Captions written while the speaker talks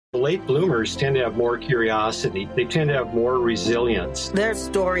Late bloomers tend to have more curiosity. They tend to have more resilience. There are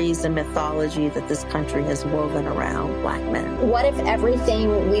stories and mythology that this country has woven around Black men. What if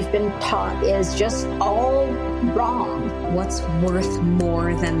everything we've been taught is just all wrong? What's worth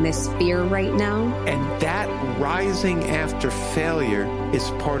more than this fear right now? And that rising after failure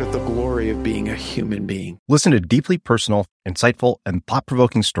is part of the glory of being a human being. Listen to deeply personal, insightful, and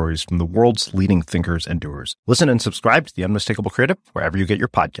thought-provoking stories from the world's leading thinkers and doers. Listen and subscribe to The Unmistakable Creative wherever you get your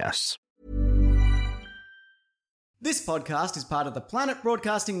podcasts. This podcast is part of the Planet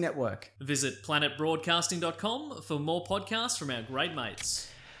Broadcasting Network. Visit planetbroadcasting.com for more podcasts from our great mates.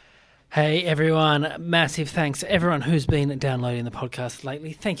 Hey everyone, massive thanks to everyone who's been downloading the podcast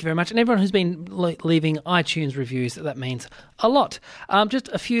lately. Thank you very much. And everyone who's been leaving iTunes reviews, that means a lot. Just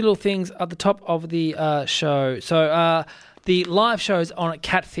a few little things at the top of the show. So the live shows on at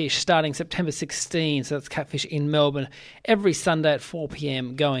Catfish starting September 16, so that's Catfish in Melbourne, every Sunday at 4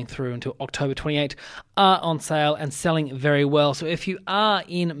 p.m. going through until October 28, are on sale and selling very well. So if you are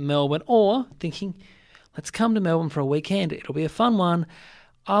in Melbourne or thinking, let's come to Melbourne for a weekend, it'll be a fun one,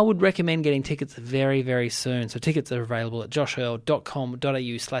 I would recommend getting tickets very, very soon. So tickets are available at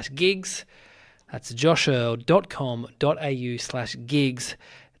joshearl.com.au/gigs. That's joshearl.com.au/gigs.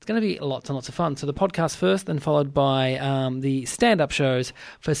 It's going to be lots and lots of fun. So the podcast first, then followed by the stand-up shows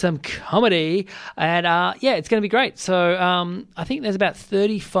for some comedy. And it's going to be great. So I think there's about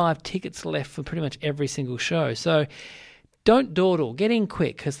 35 tickets left for pretty much every single show. So don't dawdle. Get in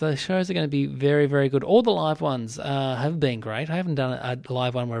quick because the shows are going to be very, very good. All the live ones have been great. I haven't done a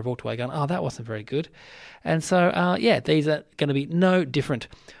live one where I've walked away going, oh, that wasn't very good. And so, these are going to be no different.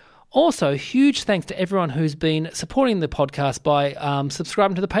 Also, huge thanks to everyone who's been supporting the podcast by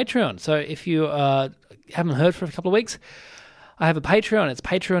subscribing to the Patreon. So if you haven't heard for a couple of weeks, I have a Patreon. It's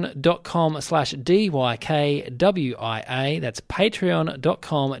patreon.com/DYKWIA. That's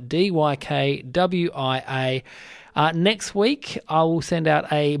patreon.com/DYKWIA. Next week, I will send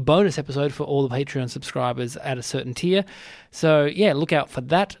out a bonus episode for all the Patreon subscribers at a certain tier. So, look out for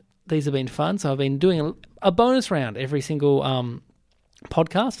that. These have been fun. So I've been doing a bonus round every single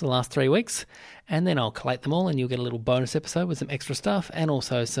podcast for the last 3 weeks, and then I'll collate them all and you'll get a little bonus episode with some extra stuff and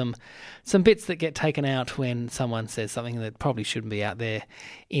also some bits that get taken out when someone says something that probably shouldn't be out there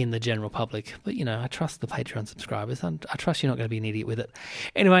in the general public. But, I trust the Patreon subscribers. I trust you're not going to be an idiot with it.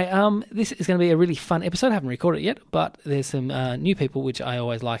 Anyway, this is going to be a really fun episode. I haven't recorded it yet, but there's some new people, which I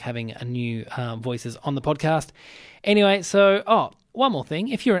always like having new voices on the podcast. Anyway, so, one more thing.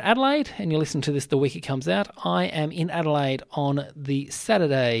 If you're in Adelaide and you listen to this the week it comes out, I am in Adelaide on the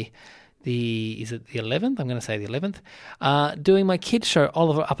Saturday, is it the 11th? I'm going to say the 11th, doing my kids' show,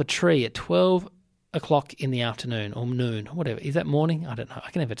 Oliver Up a Tree, at 12 o'clock in the afternoon, or noon, whatever. Is that morning? I don't know.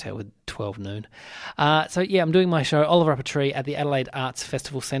 I can never tell with 12 noon. I'm doing my show, Oliver Up a Tree, at the Adelaide Arts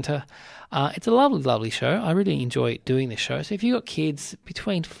Festival Centre. It's a lovely, lovely show. I really enjoy doing this show. So if you've got kids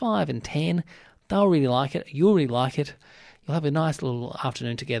between 5 and 10, they'll really like it. You'll really like it. You'll have a nice little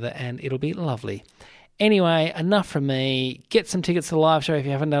afternoon together and it'll be lovely. Anyway, enough from me. Get some tickets to the live show if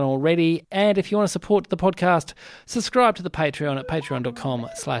you haven't done already. And if you want to support the podcast, subscribe to the Patreon at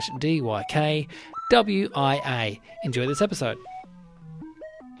patreon.com/DYKWIA. Enjoy this episode.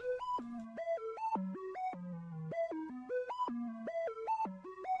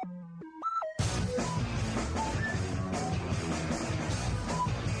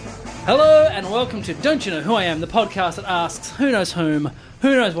 Hello and welcome to Don't You Know Who I Am, the podcast that asks who knows whom,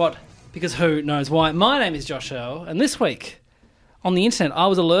 who knows what, because who knows why. My name is Josh Earl, and this week on the internet I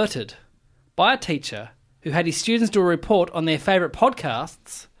was alerted by a teacher who had his students do a report on their favourite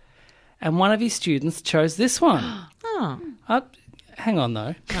podcasts, and one of his students chose this one. Hang on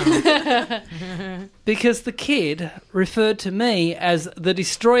though. Because the kid referred to me as the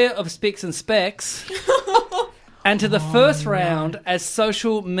destroyer of Spicks and Specks. And to the first round as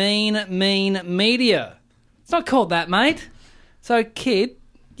social mean media. It's not called that, mate. So, kid,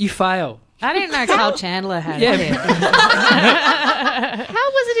 you fail. I didn't know Carl Chandler had it. How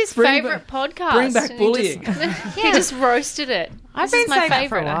was it his favourite podcast? Bring back bullying. He just roasted it. I've been saying that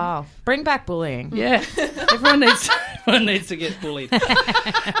for a while. Bring back bullying. Yeah. Everyone needs to get bullied.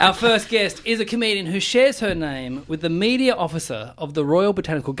 Our first guest is a comedian who shares her name with the media officer of the Royal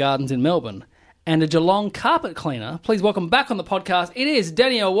Botanical Gardens in Melbourne and a Geelong carpet cleaner. Please welcome back on the podcast. It is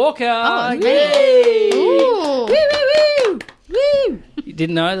Danielle Walker. Oh, yay! Ooh. Woo, woo, woo! Woo! You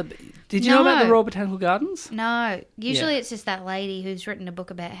didn't know that? Did you know about the Royal Botanical Gardens? No. Usually it's just that lady who's written a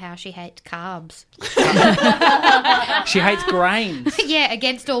book about how she hates carbs. She hates grains. Yeah,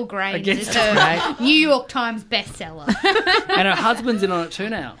 Against All Grains. It's a New York Times bestseller. And her husband's in on it too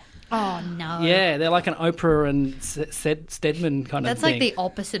now. Oh, no. Yeah, they're like an Oprah and Stedman kind That's of thing. like the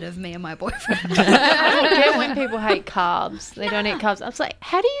opposite of me and my boyfriend. I don't get when people hate carbs. They don't eat carbs. I was like,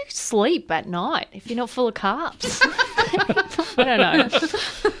 how do you sleep at night if you're not full of carbs? I don't know.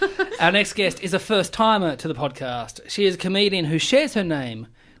 Our next guest is a first-timer to the podcast. She is a comedian who shares her name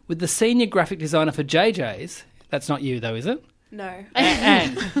with the senior graphic designer for JJ's. That's not you, though, is it? No.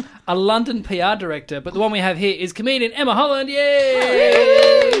 And a London PR director. But the one we have here is comedian Emma Holland.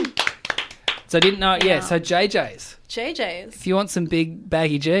 Yay! So I didn't know it yet. So JJ's. JJ's. If you want some big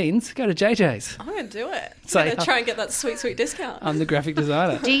baggy jeans, go to JJ's. I'm going to do it. So, I'm going to try and get that sweet, sweet discount. I'm the graphic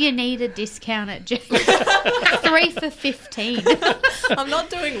designer. Do you need a discount at J's? 3 for 15. I'm not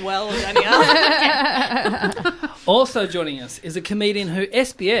doing well, Danielle. Also joining us is a comedian who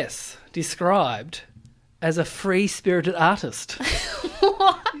SBS described as a free-spirited artist.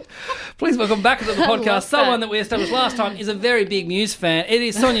 Please welcome back to the podcast someone that we established last time is a very big Muse fan. It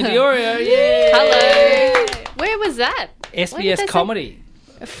is Sonia Diorio. Yay! Hello. Where was that? SBS Comedy.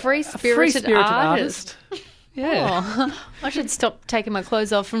 A free-spirited artist. Yeah. Oh, I should stop taking my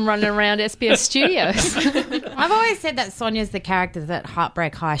clothes off and running around SBS studios. I've always said that Sonia's the character that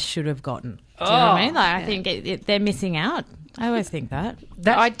Heartbreak High should have gotten. Do you know what I mean? Like, I think they're missing out. I always think that.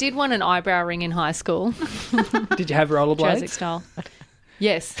 I did want an eyebrow ring in high school. Did you have rollerblades? Jurassic style.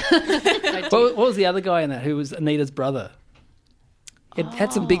 Yes. What was the other guy in that who was Anita's brother? It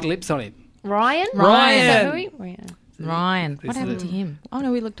had some big lips on him. Ryan. Ryan. This What happened is to him? Oh,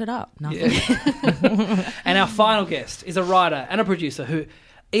 no, we looked it up. Nothing. Yeah. And our final guest is a writer and a producer who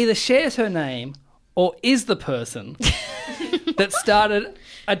either shares her name or is the person that started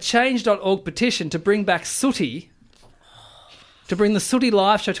a Change.org petition to bring back Sooty, to bring the Sooty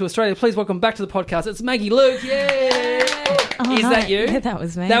live show to Australia. Please welcome back to the podcast. It's Maggie Luke. Yay! Is that you? Yeah, that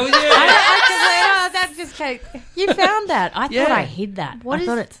was me. That was you. That just came. You found that. I thought I hid that. What I is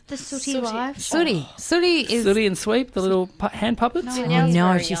thought it's the Sooty live? Sooty. Sooty is... Sooty and Sweep, the little hand puppets?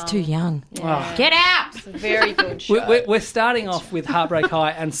 No, she's too young. Oh. Get out! It's a very good show. We're starting off with Heartbreak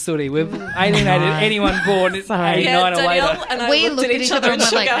High and Sooty. We've alienated anyone born in 89 or later. And we looked at each other and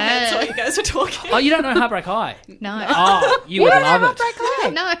shook our heads while you guys were talking. Oh, you don't know Heartbreak High? No. Oh, you would love it.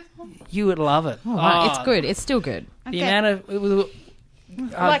 No. You would love it. Oh, wow. It's good. It's still good. The amount of... It was,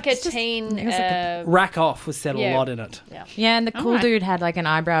 like a teen... Rack Off was said a lot in it. Yeah, and the cool dude had like an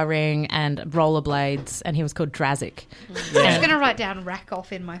eyebrow ring and rollerblades, and he was called Drazik. I'm just going to write down Rack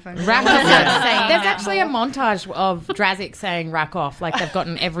Off in my phone. Rack Off. There's actually a montage of Drazik saying Rack Off. Like they've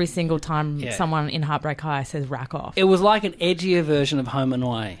gotten every single time someone in Heartbreak High says Rack Off. It was like an edgier version of Home and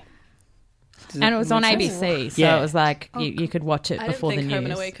Away. And it was on ABC, so it was like you could watch it before the news. I didn't think Home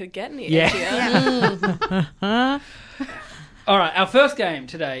and Away could get any edgier. All right, our first game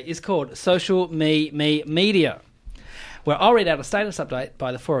today is called Social Me Media, where I'll read out a status update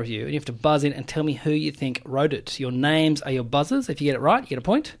by the four of you, and you have to buzz in and tell me who you think wrote it. Your names are your buzzers. If you get it right, you get a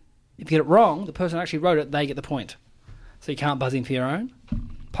point. If you get it wrong, the person who actually wrote it, they get the point. So you can't buzz in for your own.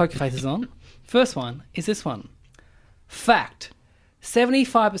 Poker face is on. First one is this one. Fact.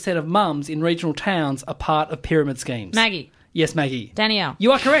 75% of mums in regional towns are part of pyramid schemes. Maggie. Yes, Maggie. Danielle.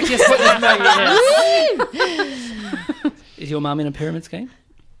 You are correct. Yes, Maggie. Yes. Is your mum in a pyramid scheme?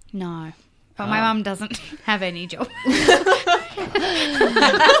 No. But my mum doesn't have any job.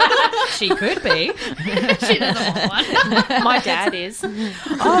 She could be. She doesn't want one. My dad is.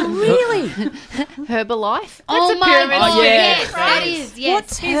 Oh, really? Herbalife. Oh, my God. Oh, yes, that is. Yes.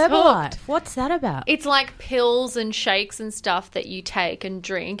 What's Herbalife? What's that about? It's like pills and shakes and stuff that you take and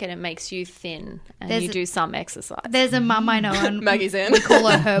drink, and it makes you thin, and you do some exercise. There's a mum I know, and Maggie's in. we call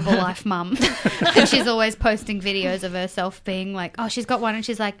her Herbalife mum. And she's always posting videos of herself being like, oh, she's got one, and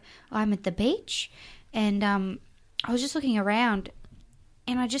she's like, I'm at the beach, and I was just looking around,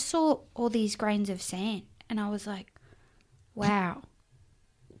 and I just saw all these grains of sand, and I was like, wow.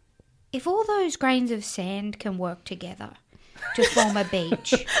 If all those grains of sand can work together to form a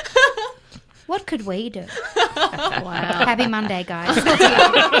beach, what could we do? Wow. Happy Monday, guys.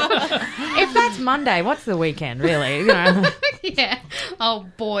 If that's Monday, what's the weekend, really? You know? Yeah. Oh,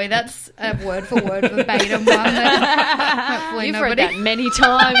 boy, that's a word-for-word verbatim one. Hopefully You've read that many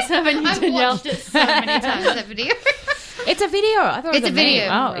times, haven't you, Danielle? I've watched it so many times, that video. It's a video. I thought it was a video.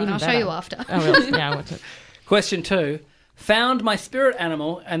 Oh, I'll show you after. Oh, really? Yeah, I'll watch it. Question 2. Found my spirit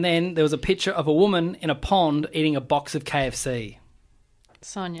animal, and then there was a picture of a woman in a pond eating a box of KFC.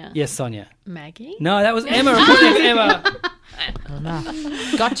 Sonia. Yes, Sonia. Maggie? No, that was Emma. Reporting Emma. Oh,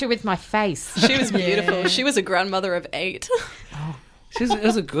 no. Got you with my face. She was beautiful. Yeah. She was a grandmother of 8. Oh.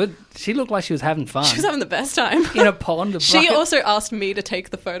 She looked like she was having fun. She was having the best time. In a pond. She also asked me to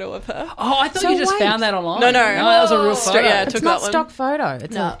take the photo of her. Oh, I thought you just found that online. No, that was a real photo. Yeah, I It's took not that one. stock photo.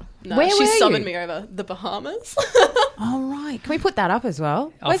 It's No. Where she were summoned you? me over the Bahamas. Oh, right. Can we put that up as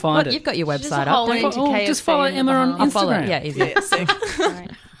well? I'll find it. You've got your She's just website up. holding don't to you? KFC just follow in the Emma on Bahamas. I'll follow. Instagram. Yeah, easy. Yeah, sick.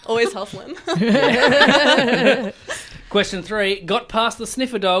 Always hustling. Question 3. Got past the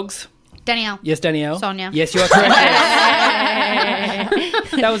sniffer dogs. Danielle. Yes, Danielle. Sonia. Yes, you are correct.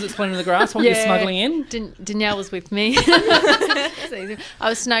 That was explaining the grass. What you're smuggling in? Danielle was with me. I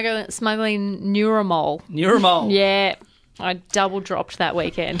was smuggling Neuramol. Neuramol. Yeah. I double dropped that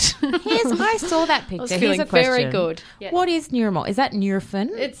weekend. I saw that picture. I was Here's feeling a question. very good. Yeah. What is Neuramol? Is that Nurofen?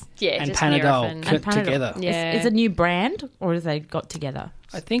 It's And just Panadol Nurofen. together. Yeah. Is a new brand or have they got together?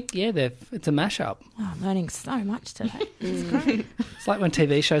 I think, it's a mashup. Oh, I'm learning so much today. It's great. It's like when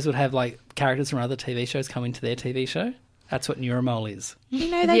TV shows would have like characters from other TV shows come into their TV show. That's what Neuramol is. You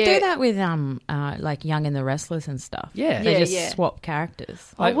know, they do that with like Young and the Restless and stuff. Yeah. They just swap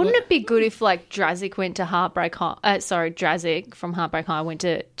characters. Oh, wouldn't it be good if like Drazik went to Heartbreak High? Drazik from Heartbreak High went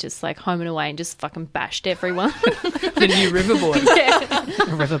to just like Home and Away and just fucking bashed everyone. The new River Boy.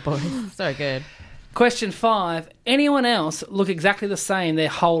 River Boy. So good. Question 5. Anyone else look exactly the same their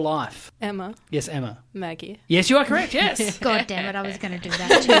whole life? Emma. Yes, Emma. Maggie. Yes, you are correct. Yes. God damn it, I was going to do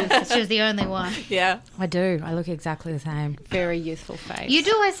that too. She was the only one. Yeah. I do. I look exactly the same. Very youthful face. You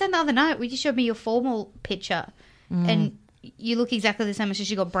do. I said the other night when you showed me your formal picture and you look exactly the same. It's just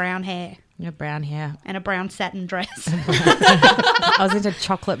you got brown hair. You have brown hair. And a brown satin dress. I was into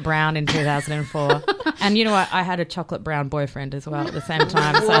chocolate brown in 2004. And you know what? I had a chocolate brown boyfriend as well at the same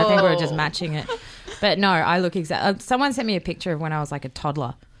time. So I think we were just matching it. But no, I look exactly... someone sent me a picture of when I was like a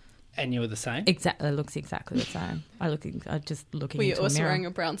toddler. And you were the same? Exactly. It looks exactly the same. I just looking Were you into a also mirror. wearing a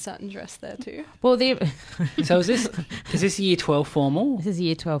brown satin dress there too? Well, So is this year 12 formal? This is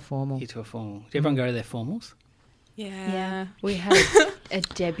year 12 formal. Year 12 formal. Did everyone go to their formals? Yeah. We had a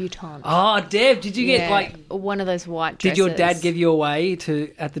debutante. Oh, Deb, did you get like one of those white dresses? Did your dad give you away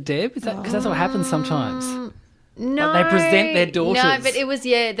at the Deb? Is that because that's what happens sometimes? No, Like they present their daughters. No, but it was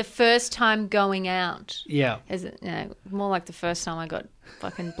the first time going out. Yeah. More like the first time I got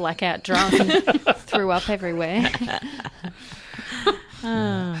fucking blackout drunk and threw up everywhere.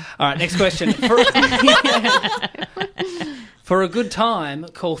 All right, next question. For a good time,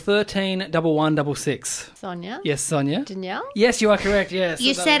 call 13 1166. Sonia? Yes, Sonia. Danielle? Yes, you are correct. Yes.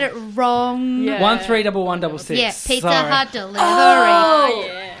 You said it wrong. Yeah. 131166. Yeah, Pizza Sorry. Hut delivery. Oh,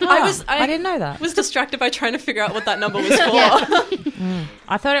 yeah. I didn't know that. Was distracted by trying to figure out what that number was for.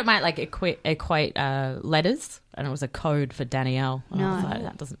 I thought it might like equate letters, and it was a code for Danielle. And I was like,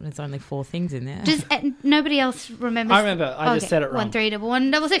 that doesn't. There's only 4 things in there. Does nobody else remember? I remember. I just said it wrong.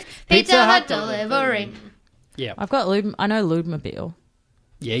 131166. Pizza Hut delivery. Yeah. I've got I know Lubemobile.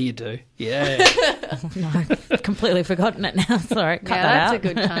 Yeah, you do. Yeah. No, I've completely forgotten it now. Sorry, cut that that's out. a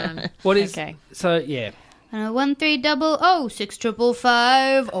good time. What is Okay. So yeah.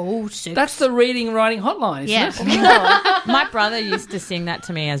 1300-655606. That's the reading and writing hotline, isn't Yeah. it? My brother used to sing that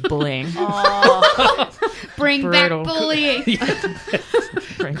to me as bullying. Bring Brutal. back bullying.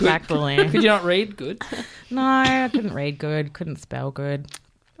 Bring back bullying. Could you not read good? No, I couldn't read good, couldn't spell good.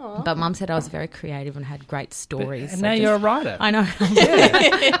 But Mum said I was very creative and had great stories. And so now you're a writer. I know.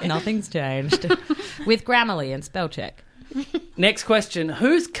 Nothing's changed. With Grammarly and spell check. Next question.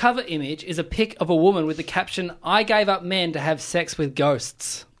 Whose cover image is a pic of a woman with the caption, "I gave up men to have sex with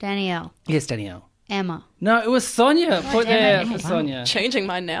ghosts"? Danielle. Yes, Danielle. Emma. No, it was Sonia. Point there damn it. for Sonia. Changing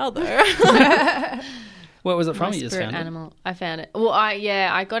mine now though. Where was it from? My You just spirit found animal. I found it. Well,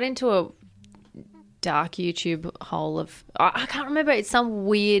 I got into a dark YouTube hole of I can't remember. It's some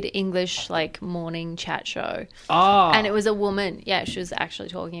weird English like morning chat show. it. Oh. And it was a woman. Yeah, she was actually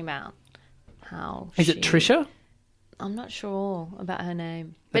talking about how Is it Trisha? I'm not sure about her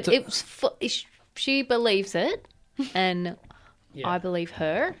name, but That's it was she believes it, and I believe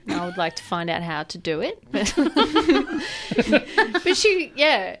her. I would like to find out how to do it, but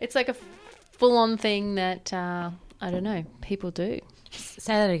it's like a full-on thing that I don't know, people do.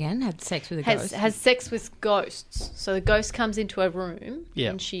 Say that again. Had sex with a ghost. Has sex with ghosts. So the ghost comes into a room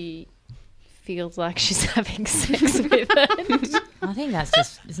and she feels like she's having sex with it. I think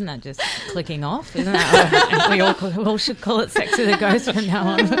isn't that just clicking off? Isn't that we all should call it sex with a ghost from now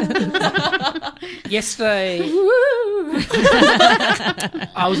on? Yesterday,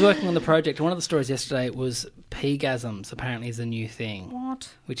 I was working on the project. One of the stories yesterday was pegasms. Apparently, is a new thing. What?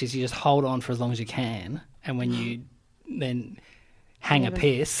 Which is you just hold on for as long as you can, and when you then hang a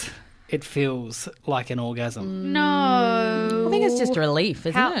piss, it feels like an orgasm. No. I think it's just relief,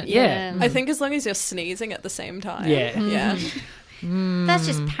 isn't it? Yeah. I think as long as you're sneezing at the same time. Yeah. Yeah. That's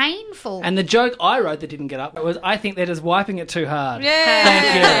just painful. And the joke I wrote that didn't get up was, I think they're just wiping it too hard. Yeah.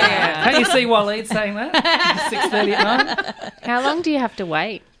 Thank you. Can't you see Waleed saying that? 6:30 at night. How long do you have to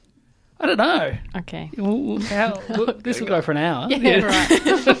wait? I don't know. Okay. This will go for an hour. Yeah, right.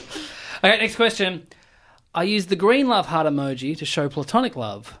 Okay, next question. I used the green love heart emoji to show platonic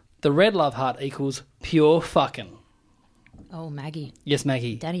love. The red love heart equals pure fucking. Oh, Maggie. Yes,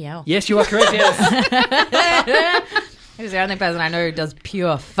 Maggie. Danielle. Yes, you are correct, yes. She's the only person I know who does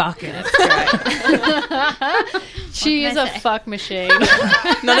pure fucking. She is a fuck machine.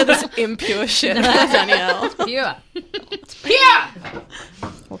 None of this impure shit about Danielle. Pure.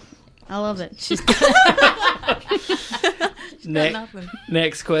 I love it.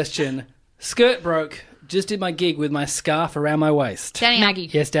 Next question. Skirt broke. Just did my gig with my scarf around my waist. Danielle. Maggie.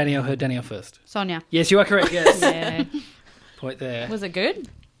 Yes, Danielle. Heard Danielle first. Sonia. Yes, you are correct, yes. Yeah. Point there. Was it good?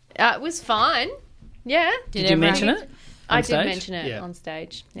 It was fine. Yeah. Did you mention it? I stage? did mention it Yeah. on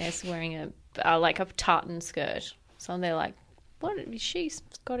stage. Yes, wearing a tartan skirt. So they're like, "What is she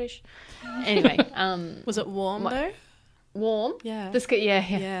Scottish?" Anyway, Was it warm though? warm. Yeah. The skirt. Yeah.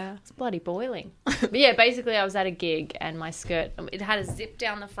 Yeah. It's bloody boiling. But yeah, basically, I was at a gig and my skirt. It had a zip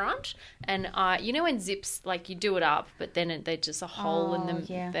down the front, and you know when zips like you do it up, but then there's just a hole in them.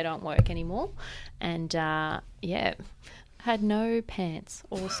 Yeah. They don't work anymore, and yeah. Had no pants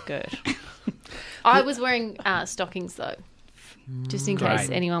or skirt. I was wearing stockings though, just in case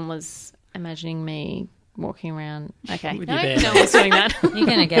Great. anyone was imagining me walking around. Okay, With no, your bare no one's doing that. You're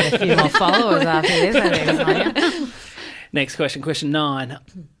going to get a few more followers after this, I think, Sonia. Next question, question 9.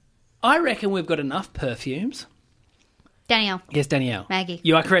 I reckon we've got enough perfumes. Danielle. Yes, Danielle. Maggie.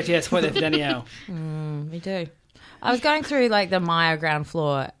 You are correct, yes. Point there for Danielle. We do. I was going through like the Maya ground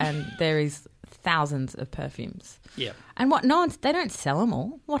floor and there is thousands of perfumes. Yeah. And they don't sell them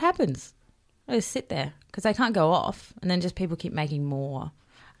all. What happens? They just sit there because they can't go off and then just people keep making more.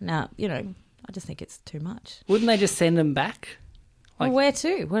 Now, I just think it's too much. Wouldn't they just send them back? Well, where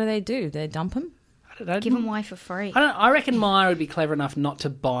to? What do? They dump them? I don't know. Give them away for free. I reckon Maya would be clever enough not to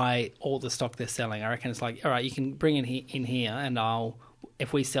buy all the stock they're selling. I reckon it's like, all right, you can bring it in here and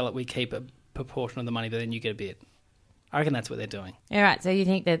if we sell it, we keep a proportion of the money, but then you get a bit. I reckon that's what they're doing. Yeah, right. So you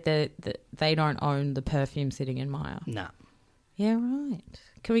think that they don't own the perfume sitting in Maya? Nah. Yeah, right.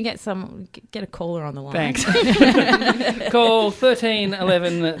 Can we get a caller on the line? Thanks. Call 13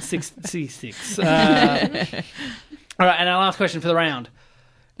 11 66. All right, and our last question for the round.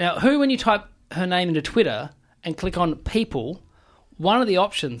 Now, when you type her name into Twitter and click on people, one of the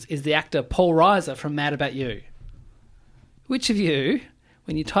options is the actor Paul Reiser from Mad About You. Which of you,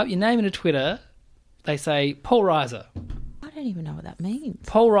 when you type your name into Twitter, they say Paul Reiser? I don't even know what that means.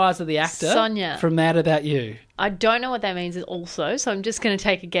 Paul Reiser, the actor Sonia. from Mad About You. I don't know what that means also, so I'm just going to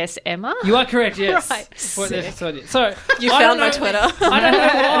take a guess, Emma. You are correct, yes. Right. Point there for Sonia. So You I found don't my know- Twitter. I don't know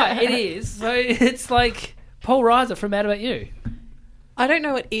why it is. So it's like Paul Reiser from Mad About You. I don't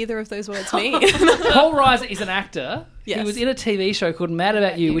know what either of those words mean. Paul Reiser is an actor. Yes. He was in a TV show called Mad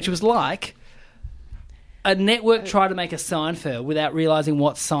About You, which was like a network tried to make a Seinfeld without realising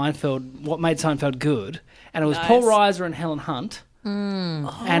what made Seinfeld good. And it was Nice. Paul Reiser and Helen Hunt.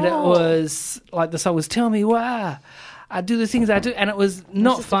 And it was like the song was "Tell Me Why I Do the Things I Do," and it was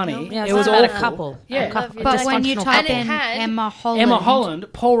not funny. Yeah, it was about awful. a couple. Yeah. A couple. But when you Dysfunctional type couple. in Emma Holland,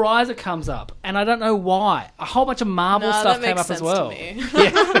 Paul Reiser comes up, and I don't know why. A whole bunch of Marvel No, stuff that came makes up as sense well. to me.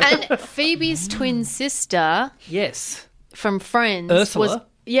 Yeah. And Phoebe's twin sister Yes. from Friends Ursula.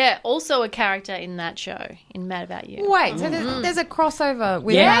 was also a character in that show, in Mad About You. Wait, so there's a crossover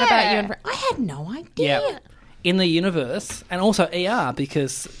with Yeah. Mad About You and I had no idea. Yeah. In the universe, and also ER,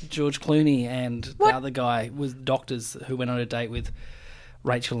 because George Clooney and the other guy was doctors who went on a date with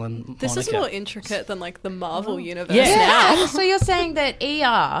Rachel and Monica. This is more intricate than like the Marvel universe Yeah. now. So you're saying that ER,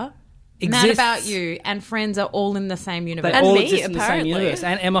 Mad Exists. About You, and Friends are all in the same universe? They And all me, exist in the same apparently. universe.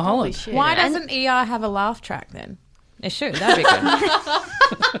 And Emma Holland. shit. Why Yeah. doesn't ER have a laugh track then? It should. That'd be good.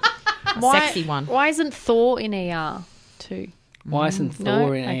 Why, Sexy one. Why isn't Thor in ER too? Why isn't No?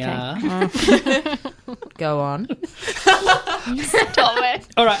 Thor in Okay. ER? Go on. Stop it.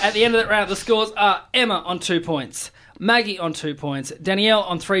 All right, at the end of that round, the scores are Emma on 2 points, Maggie on 2 points, Danielle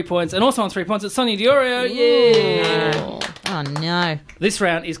on 3 points, and also on 3 points, it's Sonia Diorio. Yeah. Oh, no. This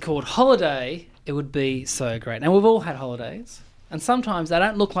round is called Holiday. It would be so great. Now, we've all had holidays, and sometimes they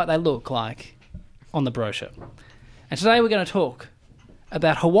don't look like they look like on the brochure. And today we're going to talk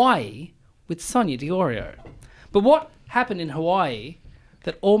about Hawaii with Sonia Diorio. But what happened in Hawaii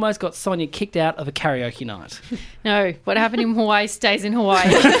that almost got Sonia kicked out of a karaoke night? No, what happened in Hawaii stays in Hawaii.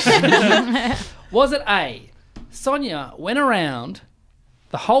 Was it A, Sonia went around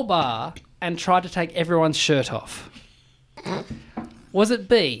the whole bar and tried to take everyone's shirt off? Was it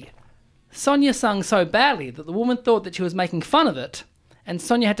B, Sonia sung so badly that the woman thought that she was making fun of it, and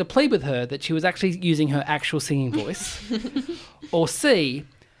Sonia had to plead with her that she was actually using her actual singing voice? Or C,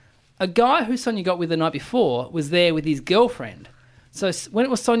 a guy who Sonia got with the night before was there with his girlfriend. So when it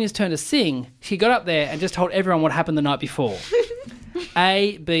was Sonia's turn to sing, she got up there and just told everyone what happened the night before.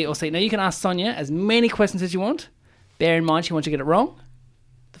 A, B, or C. Now, you can ask Sonia as many questions as you want. Bear in mind, she wants you to get it wrong.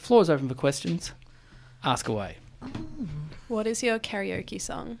 The floor is open for questions. Ask away. What is your karaoke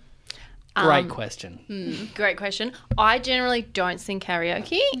song? Great question. Great question. I generally don't sing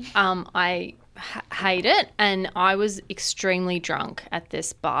karaoke. I hate it, and I was extremely drunk at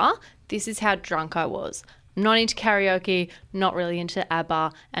this bar. This is how drunk I was. I'm not into karaoke, not really into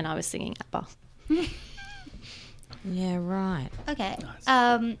ABBA, and I was singing ABBA. Yeah, right. Okay.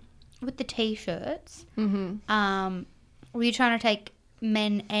 Nice. With the T-shirts, were you trying to take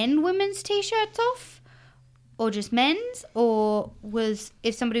men and women's T-shirts off? Or just men's? Or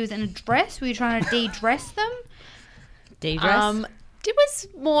if somebody was in a dress, were you trying to de-dress them? De-dress? It was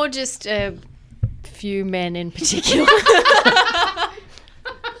more just a few men in particular.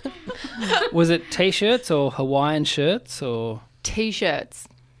 Was it T-shirts or Hawaiian shirts or... T-shirts.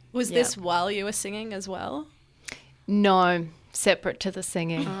 Was this while you were singing as well? No, separate to the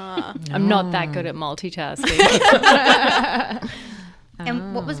singing. I'm not that good at multitasking.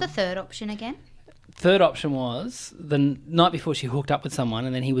 And what was the third option again? Third option was the night before she hooked up with someone,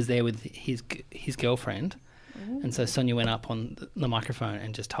 and then he was there with his girlfriend. Ooh. And so Sonia went up on the microphone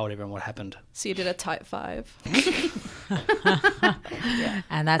and just told everyone what happened. So you did a tight 5. Yeah.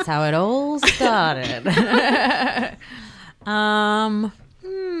 And that's how it all started.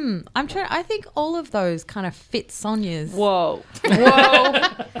 I'm trying. I think all of those kind of fit Sonia's. Whoa.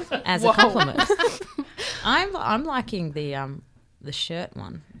 As a compliment. I'm liking the shirt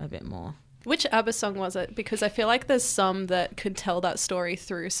one a bit more. Which ABBA song was it? Because I feel like there's some that could tell that story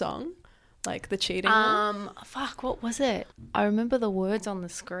through song, like the cheating one. What was it? I remember the words on the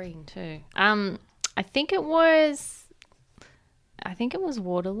screen too. I think it was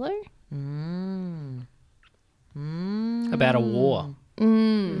Waterloo. About a war.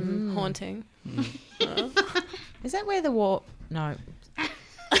 Haunting. Is that where the war... No.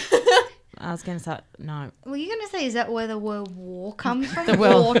 I was going to say, no. Were you going to say, is that where the word war comes from? The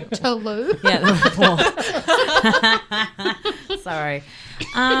Waterloo? Yeah, the war. Sorry.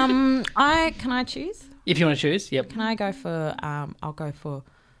 Can I choose? If you want to choose, yep. Can I go for, I'll go for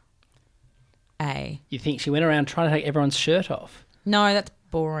A. You think she went around trying to take everyone's shirt off? No, that's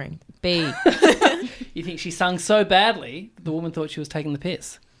boring. B. You think she sung so badly, the woman thought she was taking the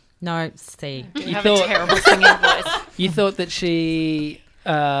piss? No, C. You have a terrible singing voice. You thought that she...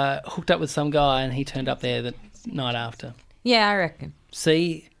 hooked up with some guy and he turned up there the night after. Yeah, I reckon.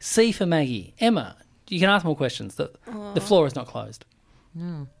 C for Maggie. Emma, you can ask more questions. The floor is not closed.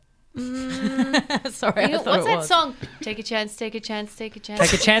 No. Sorry, what's that song? Take a chance, take a chance, take a chance.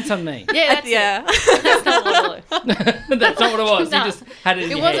 Take a chance on me. Yeah, that's not Waterloo. That's not what it was. No. You just had it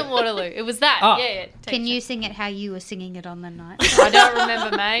in your your head. It wasn't Waterloo. It was that. Oh. Yeah. Can you sing it how you were singing it on the night? I don't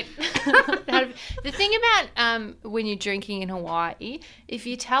remember, mate. The thing about when you're drinking in Hawaii, if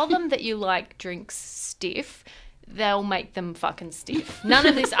you tell them that you like drinks stiff, they'll make them fucking stiff. None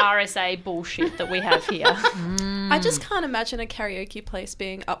of this RSA bullshit that we have here. I just can't imagine a karaoke place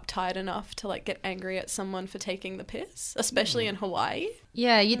being uptight enough to like get angry at someone for taking the piss, especially in Hawaii.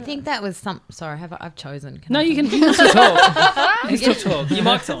 Yeah, you'd think that was some... Sorry, I've chosen. You can still talk. You can still talk. Your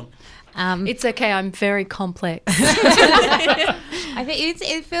mic's on. It's okay. I'm very complex. I think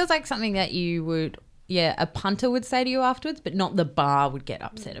it feels like something that you would... Yeah, a punter would say to you afterwards, but not the bar would get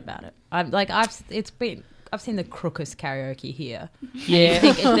upset about it. I've seen the crookest karaoke here. Yeah.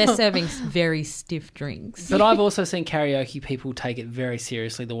 They're serving very stiff drinks. But I've also seen karaoke people take it very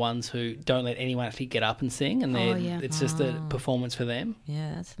seriously, the ones who don't let anyone actually get up and sing, and it's just a performance for them.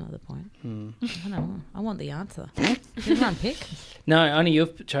 Yeah, that's another point. I don't know. I want the answer. Did everyone pick? No, only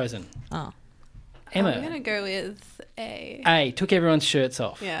you've chosen. Oh. Emma. I'm going to go with A. A, took everyone's shirts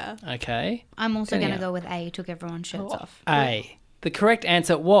off. Yeah. Okay. I'm also going to go with A, took everyone's shirts off. A. The correct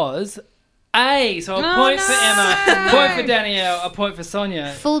answer was... A, so a point for Emma, a point for Danielle, a point for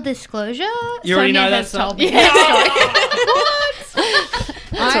Sonia. Full disclosure, you already know that Sonia song. has told me that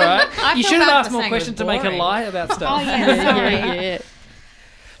story. That's all right. You should have asked more questions to make her lie about stuff. Oh, yeah, sorry. Yeah.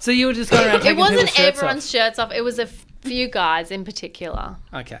 So you were just going around taking people's shirts off. It wasn't everyone's shirts off. It was a few guys in particular.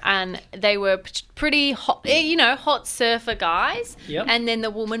 Okay. And they were pretty hot, hot surfer guys. Yep. And then the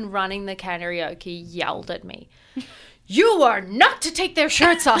woman running the karaoke yelled at me. You are not to take their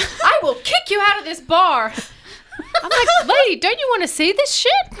shirts off. I will kick you out of this bar. I'm like, lady, don't you want to see this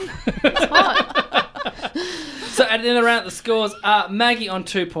shit? It's hot. So at the end of the round, the scores are Maggie on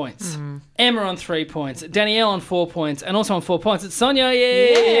 2 points, Emma on 3 points, Danielle on 4 points, and also on 4 points, it's Sonia.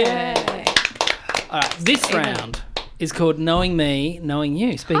 Yeah. All right, this round is called Knowing Me, Knowing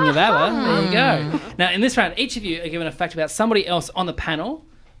You. Speaking of ABBA, there you go. Now, in this round, each of you are given a fact about somebody else on the panel.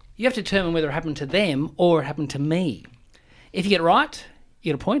 You have to determine whether it happened to them or it happened to me. If you get it right,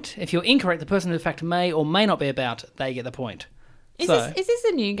 you get a point. If you're incorrect, the person who the fact may or may not be about, they get the point. Is this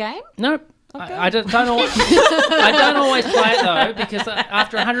a new game? Nope. Okay. I don't always play it, though, because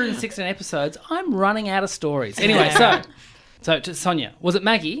after 116 episodes, I'm running out of stories. Anyway, so to Sonia, was it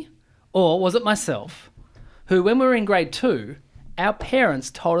Maggie or was it myself who, when we were in grade 2, our parents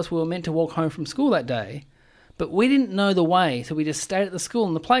told us we were meant to walk home from school that day, but we didn't know the way, so we just stayed at the school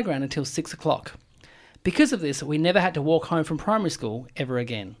in the playground until 6 o'clock. Because of this, we never had to walk home from primary school ever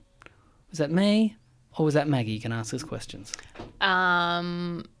again. Was that me or was that Maggie? You can ask us questions.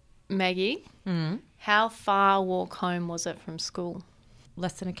 Maggie, how far walk home was it from school?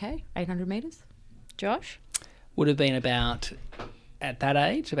 Less than a K, 800 metres. Josh? Would have been about, at that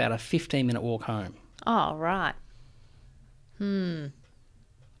age, about a 15-minute walk home. Oh, right. Do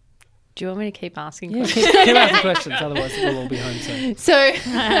you want me to keep asking Yeah, questions? keep asking questions, otherwise we'll all be home soon. So,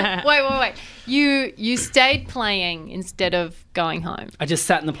 wait. You stayed playing instead of going home? I just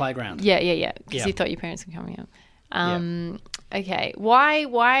sat in the playground. Yeah. Because you thought your parents were coming up. Okay.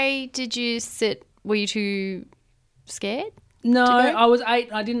 Why did you sit? Were you too scared? No, I was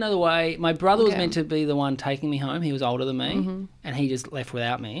 8. I didn't know the way. My brother was meant to be the one taking me home. He was older than me, and he just left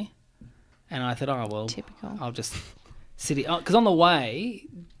without me. And I thought, oh, well, typical. I'll just sit here. Because on the way,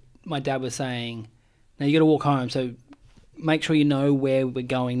 my dad was saying, now you got to walk home, so make sure you know where we're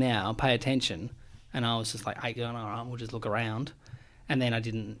going now. Pay attention. And I was just like 8 going, all right, we'll just look around. And then I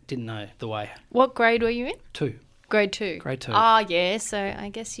didn't know the way. What grade were you in? 2. Grade 2. Grade 2. Oh, yeah. So I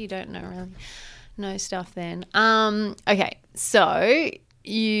guess you don't know stuff then. Okay. So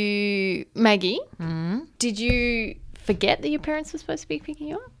Maggie, did you forget that your parents were supposed to be picking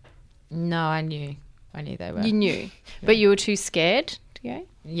you up? No, I knew they were. You knew, but you were too scared to go?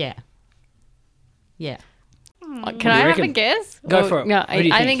 Yeah. Can I have a guess? Go for it. No, Who do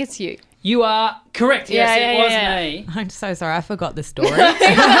you I think? think it's you. You are correct. Yes, it was me. I'm so sorry. I forgot the story.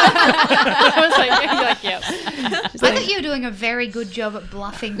 I was like, yep. I thought you were doing a very good job at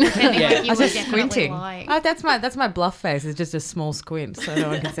bluffing, pretending like you were definitely lying. Oh, that's my bluff face. It's just a small squint, so no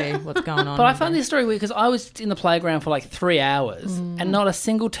one can see what's going on. But I found this story weird because I was in the playground for like 3 hours and not a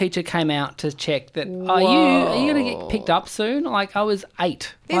single teacher came out to check that, are you going to get picked up soon? Like, I was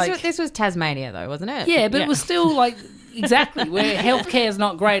 8. This was Tasmania, though, wasn't it? Yeah, but it was still like... Exactly, where healthcare is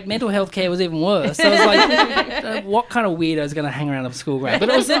not great, mental health care was even worse. So I was like, what kind of weirdo is going to hang around a school grade? But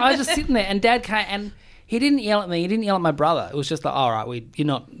I was just sitting there, and Dad came, and he didn't yell at me. He didn't yell at my brother. It was just like, all right, you're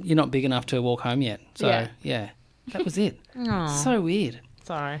not big enough to walk home yet. So yeah that was it. So weird.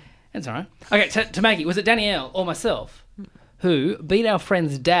 Sorry, it's all right. Okay, to Maggie, was it Danielle or myself who beat our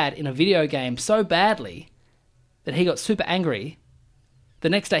friend's dad in a video game so badly that he got super angry? The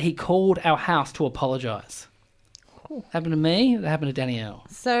next day, he called our house to apologise. Happened to me. That happened to Danielle.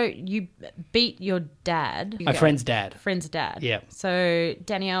 So you beat your dad. My friend's dad. Friend's dad. Yeah. So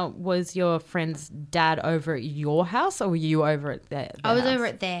Danielle, was your friend's dad over at your house, or were you over at their I was house? over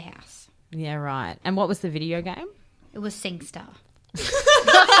at their house. Yeah, right. And what was the video game? It was SingStar.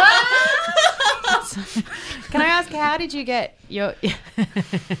 Can I ask, how did you get your...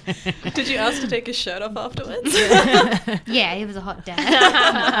 Did you ask to take his shirt off afterwards? Yeah, he was a hot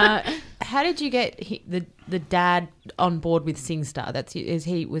dad. How did you get the dad on board with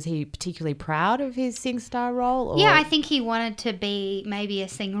SingStar? Was he particularly proud of his SingStar role? Or? Yeah, I think he wanted to be maybe a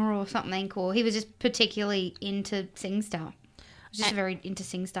singer or something, or he was just particularly into SingStar. Just very into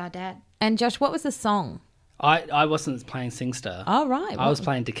SingStar dad. And Josh, what was the song? I wasn't playing SingStar. Oh, right. I was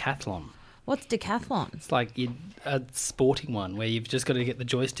playing Decathlon. What's Decathlon? It's like a sporting one where you've just got to get the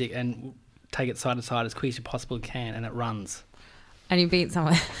joystick and take it side to side as quick as you possibly can, and it runs. And you beat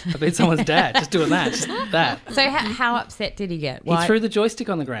someone. I beat someone's dad just doing that. Just that. So how upset did he get? He threw the joystick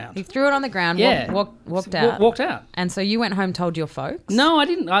on the ground. He threw it on the ground. Yeah. Walked out. Walked out. And so you went home, told your folks? No, I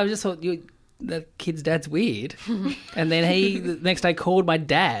didn't. I just thought the kid's dad's weird. And then he the next day called my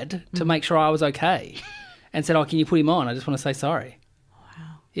dad to make sure I was okay, and said, "Oh, can you put him on? I just want to say sorry."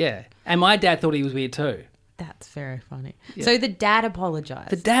 Wow. Yeah. And my dad thought he was weird too. That's very funny. Yeah. So the dad apologised.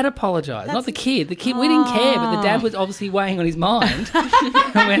 The dad apologised, not the kid. The kid, we didn't care, but the dad was obviously weighing on his mind.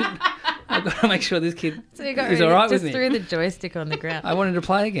 And went, I've got to make sure this kid So you got is all right with just me. threw the joystick on the ground. I wanted to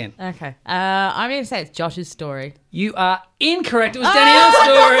play again. Okay. I'm going to say it's Josh's story. You are incorrect. It was Danielle's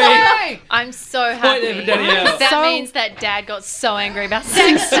story. I'm so Point happy. there for Danielle. That means that Dad got so angry about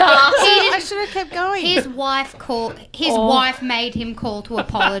SingStar. I should have kept going. His wife wife made him call to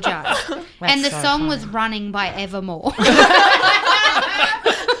apologise. And the so song funny. was Running by Evermore.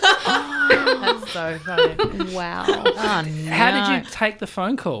 That's so funny. Wow. Oh, no. How did you take the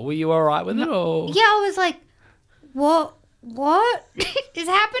phone call? Were you all right with it? Or? Yeah, I was like, what is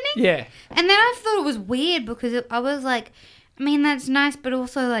happening? Yeah. And then I thought it was weird because I was like, I mean, that's nice, but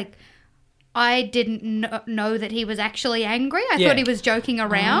also like, I didn't know that he was actually angry. I thought he was joking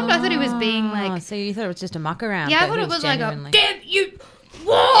around. I thought he was being like... So you thought it was just a muck around? Yeah, I thought it was like a, damn you,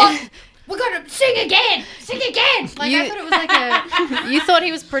 what? We're going to sing again. Like, I thought it was like a... You thought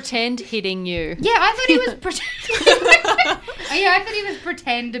he was pretend hitting you. Yeah, I thought he was I thought he was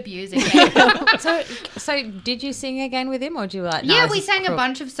pretend abusing me. So did you sing again with him, or did you like? Yeah, no, we this is sang a crook?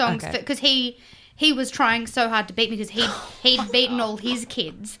 bunch of songs Okay. because he was trying so hard to beat me because he'd beaten all his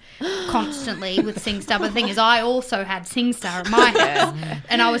kids constantly with SingStar. But the thing is, I also had SingStar at my house,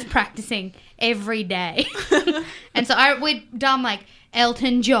 and I was practicing every day. And so we'd done like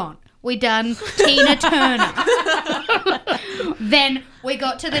Elton John. We done Tina Turner. Then we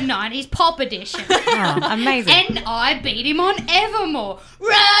got to the 90s pop edition. Oh, amazing. And I beat him on Evermore.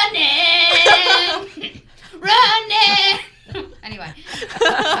 Running. Anyway.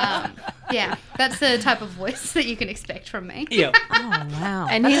 Yeah, that's the type of voice that you can expect from me. Yeah. Oh, wow.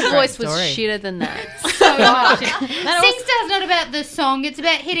 And That's his a great voice was story. shitter than that. So much. SingStar's not about the song, it's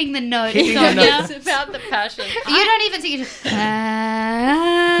about hitting the note. Hitting the note. It's about the passion. You don't even sing it.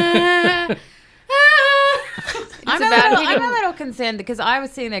 Just, I'm a little concerned because I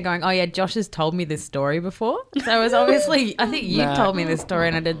was sitting there going, oh yeah, Josh has told me this story before. So it was obviously, I think you told me this story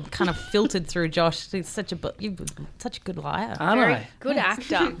and it had kind of filtered through Josh. He's such a good liar. Aren't I? Good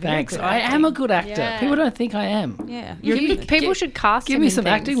actor. Thanks. I am a good actor. Yeah. People don't think I am. Yeah. People should cast Give him me in some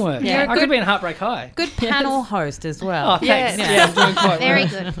things. acting work. Yeah. I could be in Heartbreak High. Good panel host as well. Oh, thanks. Yes. Yeah, I'm doing quite Very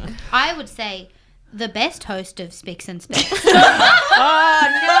well. good. I would say the best host of Speaks and Specs. Oh,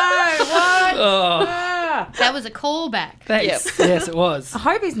 no. What? Oh, That was a callback. thanks. Yes, it was. I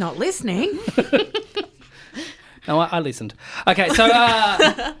hope he's not listening. No, I listened. Okay, so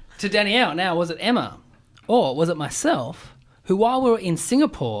to Danielle now, was it Emma or was it myself who, while we were in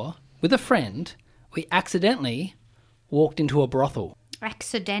Singapore with a friend, we accidentally walked into a brothel?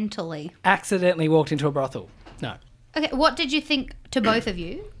 Accidentally. Accidentally walked into a brothel. No. Okay, what did you think, to both of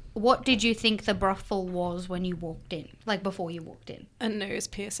you, what did you think the brothel was when you walked in? Like before you walked in? A nose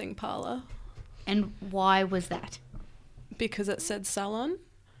piercing parlour. And why was that? Because it said salon.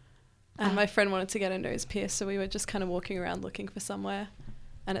 And my friend wanted to get a nose pierced, so we were just kind of walking around looking for somewhere.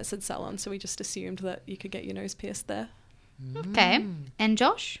 And it said salon, so we just assumed that you could get your nose pierced there. Okay. And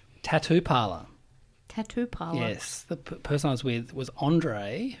Josh? Tattoo parlour. Tattoo parlour. Yes. The person I was with was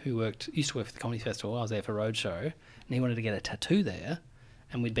Andre, who used to work for the Comedy Festival. I was there for Roadshow, and he wanted to get a tattoo there.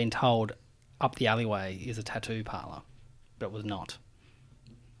 And we'd been told up the alleyway is a tattoo parlour, but it was not.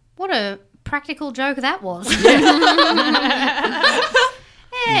 What a practical joke that was.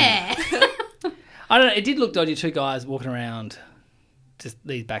 Yeah. I don't know. It did look dodgy. Two guys walking around just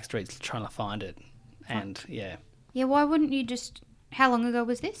these back streets trying to find it. And, yeah, Yeah, why wouldn't you just... How long ago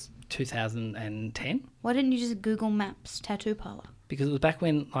was this? 2010. Why didn't you just Google Maps tattoo parlour? Because it was back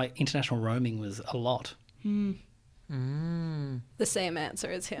when, like, international roaming was a lot. The same answer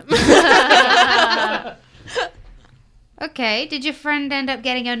as him. Okay, did your friend end up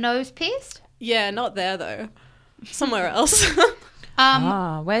getting her nose pierced? Yeah, not there though. Somewhere else.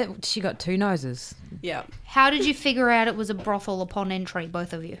 Where she got two noses. Yeah. How did you figure out it was a brothel upon entry,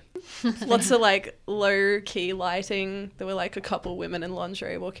 both of you? Lots of like low key lighting. There were like a couple women in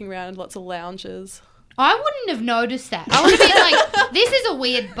lingerie walking around, lots of lounges. I wouldn't have noticed that. I would have been like, this is a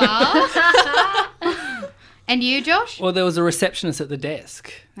weird bar. And you, Josh? Well, there was a receptionist at the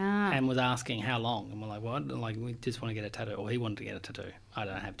desk Ah. and was asking how long. And we're like, what? And like, we just want to get a tattoo. Or he wanted to get a tattoo. I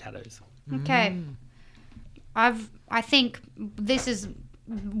don't have tattoos. Okay. I think this is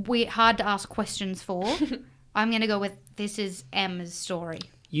hard to ask questions for. I'm going to go with this is Emma's story.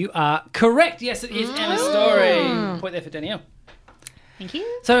 You are correct. Yes, it is Emma's story. Point there for Danielle. Thank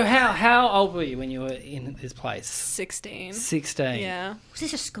you. So how old were you when you were in this place? 16. 16. Yeah. Was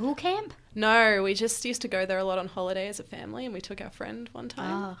this a school camp? No, we just used to go there a lot on holiday as a family, and we took our friend one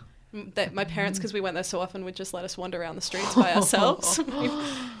time. My parents, because we went there so often, would just let us wander around the streets by ourselves. We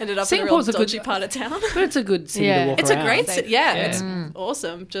ended up Singapore's in a a real good- dodgy part of town. But it's a good city to walk It's around. a great city. Yeah, Yeah. it's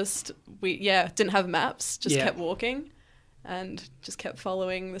awesome. Just, we didn't have maps, just Yeah. kept walking. and just kept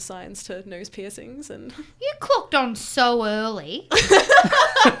following the signs to nose piercings. And You clocked on so early.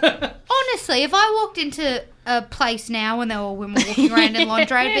 Honestly, if I walked into a place now when there were women walking around in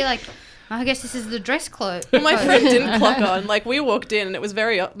lingerie, I'd be like, I guess this is the dress code. my friend didn't clock on. Like, we walked in and it was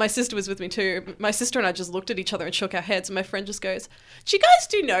my sister was with me too. My sister and I just looked at each other and shook our heads, and my friend just goes, "Do you guys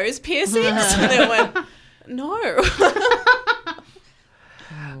do nose piercings?" And they went, "No."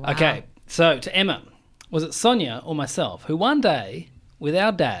 Okay, so to Emma, was it Sonia or myself who one day, with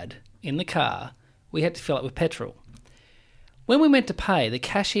our dad in the car, we had to fill up with petrol? When we went to pay, the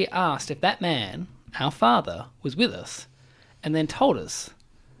cashier asked if that man, our father, was with us, and then told us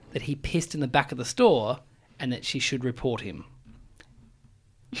that he pissed in the back of the store and that she should report him.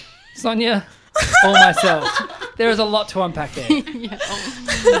 Sonia or myself? There is a lot to unpack there.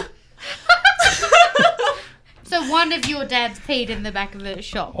 So one of your dads peed in the back of the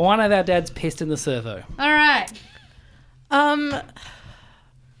shop. One of our dads pissed in the servo. All right.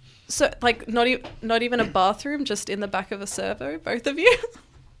 So, like, not even a bathroom, just in the back of a servo, both of you?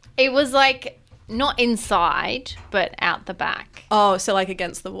 It was like not inside, but out the back. Oh, so like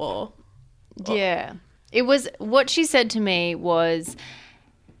against the wall. Yeah. It was, what she said to me was,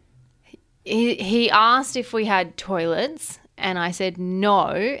 he asked if we had toilets, and I said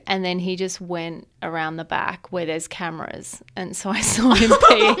no, and then he just went around the back where there's cameras, and so I saw him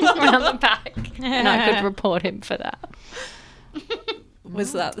peeing around the back, and I could report him for that.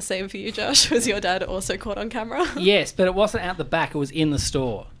 Was that the same for you, Josh? Was your dad also caught on camera? Yes, but it wasn't out the back, it was in the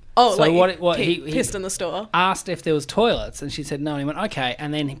store. Oh, so like he pissed in the store? Asked if there was toilets, and she said no, and he went, okay,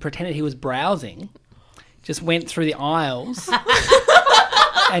 and then he pretended he was browsing, just went through the aisles,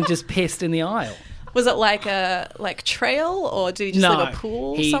 and just pissed in the aisle. Was it like a trail, or did he just like a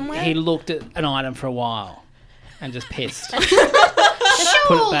pool somewhere? He looked at an item for a while and just pissed.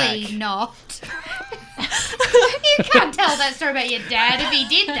 Surely not. You can't tell that story about your dad if he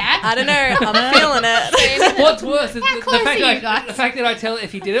did that. I don't know. I'm feeling it. What's worse is How the close fact, are you guys? the fact that I tell it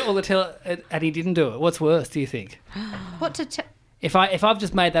if he did it, or the tell it and he didn't do it. What's worse, do you think? What to tell? If I've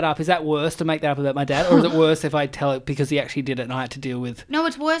just made that up, is that worse to make that up about my dad, or is it worse if I tell it because he actually did it and I had to deal with? No,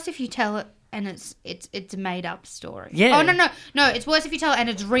 it's worse if you tell it and it's a made up story. Yeah. Oh no! It's worse if you tell it and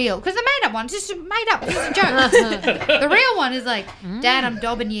it's real, because the made up one's just made up. It's a joke. The real one is like, Dad, I'm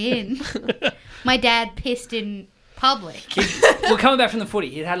dobbing you in. My dad pissed in public. Well, coming back from the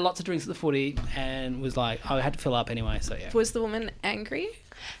footy, he'd had lots of drinks at the footy and was like, I had to fill up anyway, so yeah. Was the woman angry?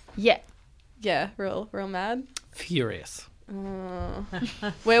 Yeah. Yeah, real mad? Furious.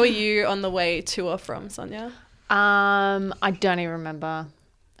 Where were you on the way to or from, Sonia? I don't even remember.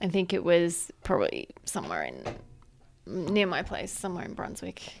 I think it was probably somewhere near my place, somewhere in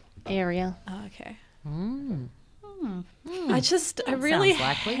Brunswick area. Oh, okay. I really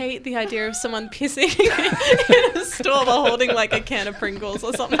hate the idea of someone pissing in a store while holding like a can of Pringles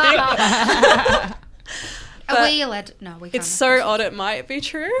or something. Are we allowed? No, we can't. It's so odd it might be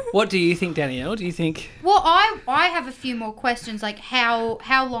true. What do you think, Danielle? Do you think? Well, I have a few more questions. Like, how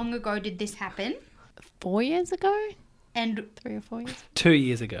long ago did this happen? 4 years ago? And 3 or 4 years? 2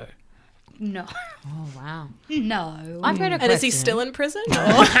 years ago. No. Oh, wow. No. I've heard a question. And is he still in prison? Can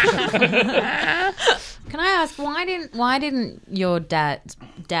I ask, why didn't your dads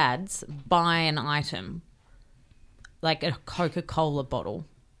buy an item like a Coca-Cola bottle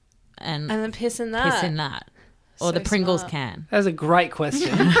and then piss in that? Or So the Pringles smart. can? That's a great question.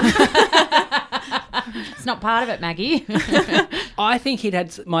 It's not part of it, Maggie. I think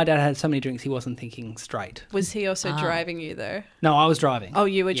my dad had so many drinks he wasn't thinking straight. Was he also driving you though? No, I was driving. Oh,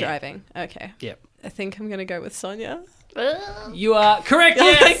 you were Yeah. driving. Okay. Yep. I think I'm going to go with Sonia. You are correct. Oh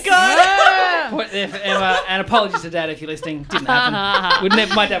Yes. my God. Point there for Emma, and apologies to Dad if you're listening. Didn't happen.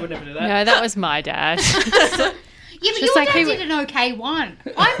 My dad would never do that. No, that was my dad. Yeah, but Just your like dad he did an okay one.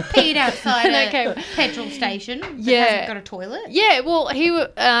 I've peed outside a petrol station that hasn't got a toilet. Yeah, well,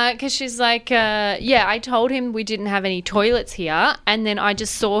 because she's like, I told him we didn't have any toilets here, and then I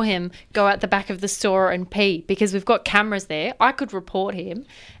just saw him go out the back of the store and pee because we've got cameras there. I could report him.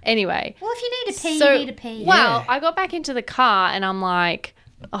 Anyway. Well, if you need to pee, So, you need to pee. Well, I got back into the car and I'm like,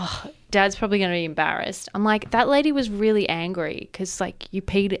 oh, Dad's probably going to be embarrassed. I'm like, that lady was really angry because, like, you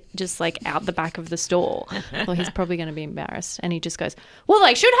peed just, like, out the back of the store. Well, he's probably going to be embarrassed. And he just goes, well,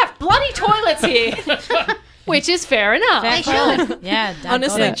 they should have bloody toilets here. Which is fair enough. They should. Yeah. Dad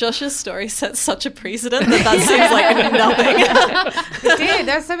Honestly, got it. Josh's story sets such a precedent that seems like nothing. Dude,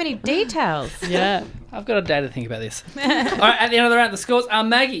 there's so many details. Yeah. I've got a day to think about this. All right, at the end of the round, the scores are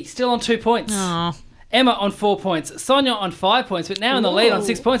Maggie, still on 2 points. Oh. Emma on 4 points. Sonia on 5 points, but now in the lead on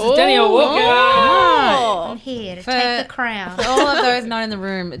 6 points is Danielle Walker. I'm here to take the crown. For all of those not in the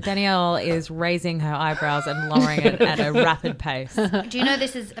room, Danielle is raising her eyebrows and lowering it at a rapid pace. Do you know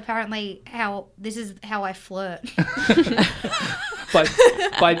this is apparently how I flirt?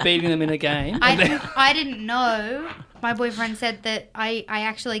 by beating them in a game. I didn't know. My boyfriend said that I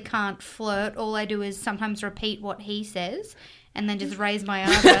actually can't flirt. All I do is sometimes repeat what he says and then just raise my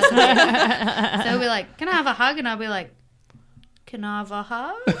eyebrows. So he'll be like, "Can I have a hug?" And I'll be like, "Can I have a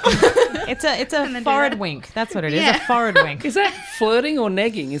hug?" It's a forward wink. That's what it is. A forward wink. Is that flirting or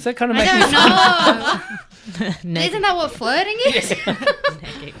negging? Is that kind of I making don't know. Isn't that what flirting is?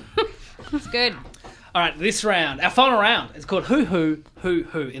 Negging. It's good. All right, this round, our final round, is called Who.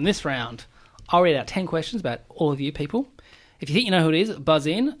 In this round, I'll read out 10 questions about all of you people. If you think you know who it is, buzz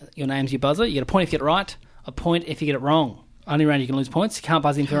in. Your name's your buzzer. You get a point if you get it right, a point if you get it wrong. Only round you can lose points. You can't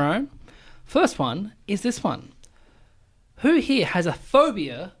buzz in for your own. First one is this one. Who here has a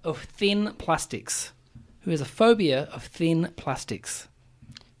phobia of thin plastics? Who has a phobia of thin plastics?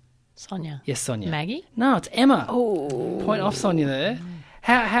 Sonia. Yes, Sonia. Maggie? No, it's Emma. Oh. Point off Sonia there.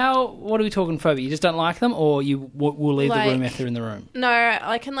 What are we talking phobia? You just don't like them, or you will leave the room if they're in the room? No,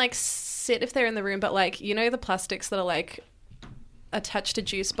 I can sit if they're in the room, but the plastics that are attached to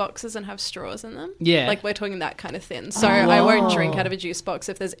juice boxes and have straws in them? Yeah. We're talking that kind of thin. So I won't drink out of a juice box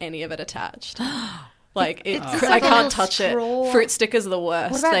if there's any of it attached. I can't touch it. Fruit stickers are the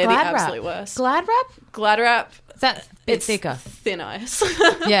worst. What about They're Glad the Wrap? absolute worst. Glad Wrap? Glad Wrap. Is that a bit thicker? Thin ice.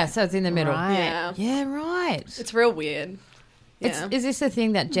 Yeah, so it's in the middle. Right. Yeah. Yeah, right. It's real weird. Yeah. Is this a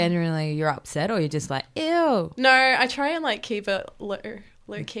thing that genuinely you're upset, or you're just like, ew? No, I try and keep it low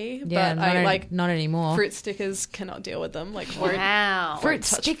key, Yeah, but not anymore. Fruit stickers cannot deal with them. Wow. Fruit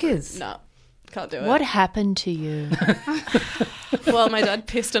stickers? No, can't do it. What happened to you? Well, my dad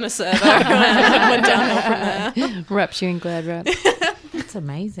pissed on a servo and went downhill from there. Wrapped you in Glad Wrap. That's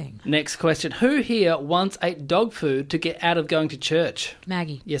amazing. Next question. Who here once ate dog food to get out of going to church?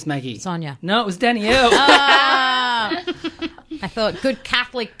 Maggie. Yes, Maggie. Sonia. No, it was Danielle. I thought, good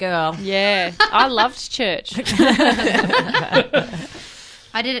Catholic girl. Yeah. I loved church.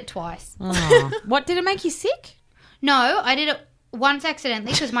 I did it twice. Oh. What, did it make you sick? No, I did it once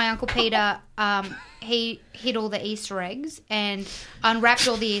accidentally because my Uncle Peter, he hid all the Easter eggs and unwrapped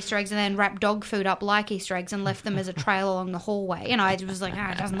all the Easter eggs and then wrapped dog food up like Easter eggs and left them as a trail along the hallway. And I was like,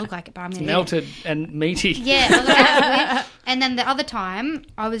 it doesn't look like it, but I'm going to melted and meaty. Yeah. I was like, that's weird. And then the other time,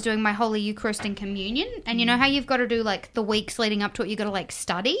 I was doing my Holy Eucharist and Communion. And you know how you've got to do, the weeks leading up to it, you got to,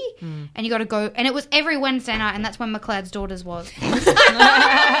 study? And you got to go... And it was every Wednesday night, and that's when McLeod's Daughters was.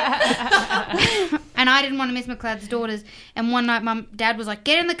 And I didn't want to miss McLeod's Daughters. And one night, Dad was like,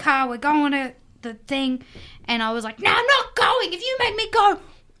 get in the car, we're going to the thing. And I was like, no, I'm not going. If you make me go,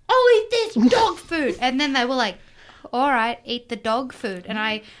 I'll eat this dog food. And then they were like, all right, eat the dog food. And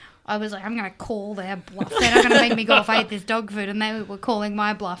I was like, I'm going to call their bluff. They're not going to make me go if I eat this dog food. And they were calling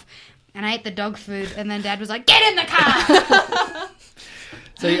my bluff. And I ate the dog food. And then Dad was like, get in the car.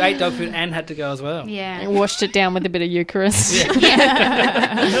 So you ate dog food and had to go as well? Yeah. And washed it down with a bit of Eucharist.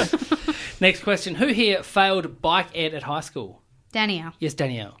 Yeah. Next question. Who here failed bike ed at high school? Danielle. Yes,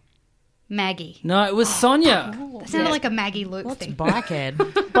 Danielle. Maggie. No, it was Sonia. That sounded like a Maggie Luke thing. Bike ed?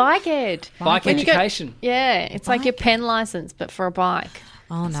 Bike ed. Bike education. It's like your pen license, but for a bike.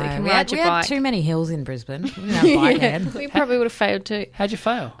 Oh, no. So you can we ride had your bike. too many hills in Brisbane. We didn't have bike ed. We probably would have failed too. How'd you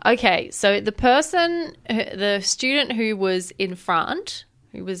fail? Okay, so the student who was in front,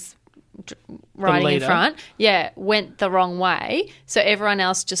 who was riding in front, went the wrong way. So everyone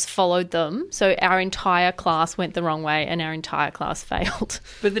else just followed them. So our entire class went the wrong way and our entire class failed.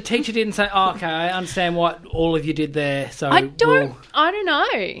 But the teacher didn't say, okay, I understand what all of you did there. So I don't know.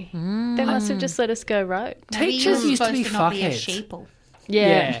 They must have just let us go rogue. Teachers used to be fuckheads. sheeple.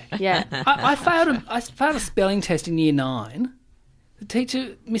 Yeah. I failed a spelling test in year 9. The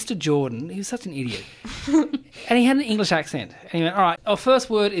teacher, Mr. Jordan, he was such an idiot. And he had an English accent. And he went, all right, our first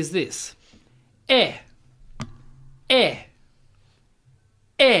word is this. And we're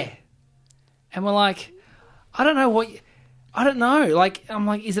like, I don't know. I'm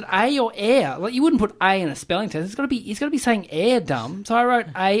like, is it A or air? Like, you wouldn't put A in a spelling test. He's got to be saying air, dumb. So I wrote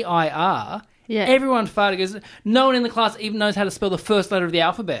AIR. Yeah. Everyone farted because no one in the class even knows how to spell the first letter of the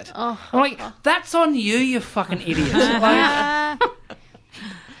alphabet. I'm like, that's on you, you fucking idiot.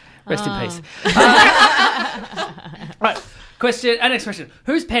 Rest in peace. Right. Next question.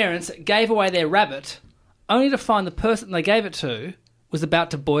 Whose parents gave away their rabbit only to find the person they gave it to was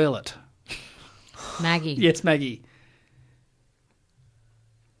about to boil it? Maggie. Yes, Maggie.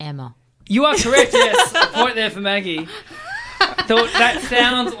 Emma. You are correct, yes. A point there for Maggie. thought that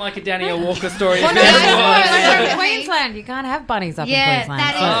sounds like a Danielle Walker story. Well, no, in Queensland, you can't have bunnies up in Queensland.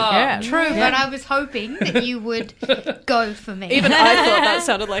 That is true, but I was hoping that you would go for me. Even I thought that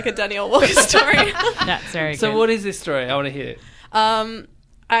sounded like a Danielle Walker story. That's very So good. what is this story? I want to hear it.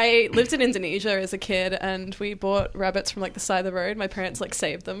 I lived in Indonesia as a kid, and we bought rabbits from like the side of the road. My parents like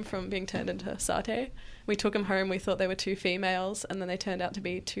saved them from being turned into satay. We took them home. We thought they were 2 females, and then they turned out to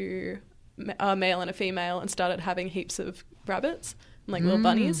be 2 a male and a female, and started having heaps of rabbits, like little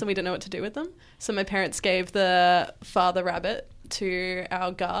bunnies, and we didn't know what to do with them. So my parents gave the father rabbit to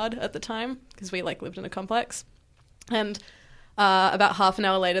our guard at the time, because we like lived in a complex. And about half an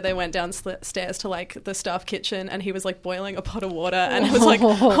hour later, they went downstairs to like the staff kitchen, and he was like boiling a pot of water, and it was like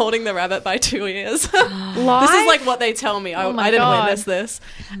holding the rabbit by 2 ears. This is like what they tell me. I didn't witness this,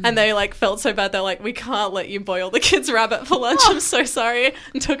 and they like felt so bad. They're like, "We can't let you boil the kid's rabbit for lunch. I'm so sorry,"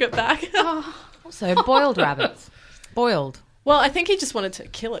 and took it back. So boiled rabbits, boiled. Well, I think he just wanted to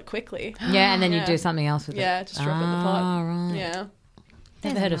kill it quickly. Yeah, and then you do something else with it. Yeah, just drop it in the pot. Right. Yeah.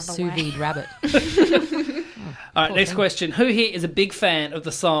 Never heard of sous vide rabbit. All right, next question. Who here is a big fan of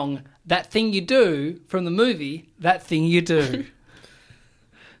the song That Thing You Do from the movie That Thing You Do?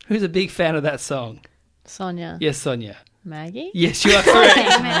 Who's a big fan of that song? Sonia. Yes, Sonia. Maggie? Yes, you are correct.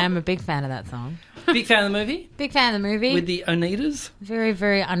 I'm a big fan of that song. Big fan of the movie? Big fan of the movie. With the Oneidas? Very,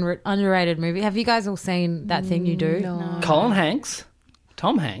 very underrated movie. Have you guys all seen That Thing You Do? No. Colin Hanks.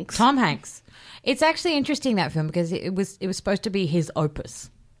 Tom Hanks. Tom Hanks. It's actually interesting, that film, because it was supposed to be his opus.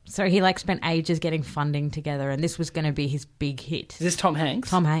 So he like spent ages getting funding together, and this was going to be his big hit. Is this Tom Hanks?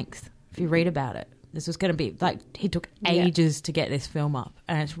 Tom Hanks. If you read about it, this was going to be like, he took ages to get this film up,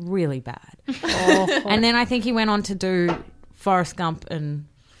 and it's really bad. And then I think he went on to do Forrest Gump and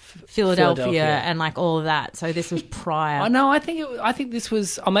Philadelphia and like all of that. So this was prior. Oh no, I think this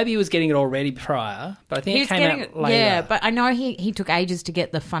was. Or maybe he was getting it already prior, but I think it came out later. Yeah, but I know he took ages to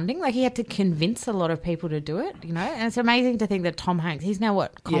get the funding. Like he had to convince a lot of people to do it. You know, and it's amazing to think that Tom Hanks, he's now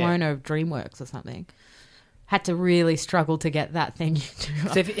co-owner of DreamWorks or something, had to really struggle to get That Thing You Do.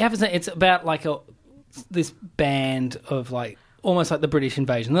 So if you haven't seen, it's about like this band of like almost like the British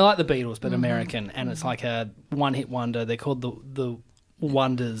Invasion. They're like the Beatles but American, and it's like a one-hit wonder. They're called the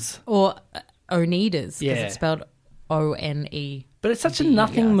Wonders. Or Oneidas, because Yeah. it's spelled O-N-E. But it's such a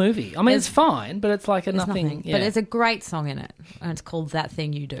nothing movie. I mean, it's fine, but it's like a nothing. Yeah. But there's a great song in it, and it's called That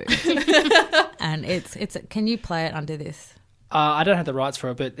Thing You Do. And it's can you play it under this? I don't have the rights for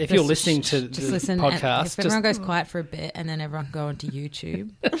it, but if you're listening to the listen, podcast... if everyone goes quiet for a bit, and then everyone go onto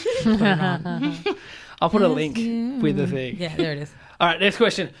YouTube. Put it on. I'll put a link with the thing. Yeah, there it is. All right, next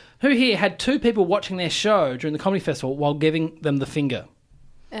question. Who here had 2 people watching their show during the comedy festival while giving them the finger?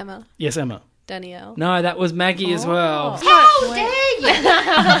 Emma. Yes, Emma. Danielle. No, that was Maggie as well. How dare you!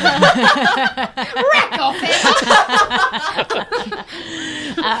 Wreck off it!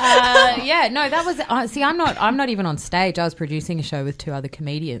 Yeah, no, that was. See, I'm not even on stage. I was producing a show with 2 other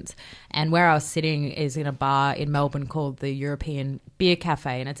comedians, and where I was sitting is in a bar in Melbourne called the European Beer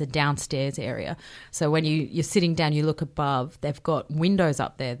Cafe, and it's a downstairs area. So when you're sitting down, you look above. They've got windows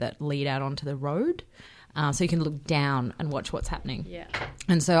up there that lead out onto the road. So you can look down and watch what's happening. Yeah.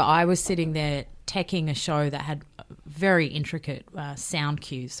 And so I was sitting there teching a show that had very intricate sound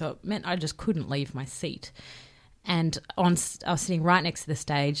cues. So it meant I just couldn't leave my seat. And I was sitting right next to the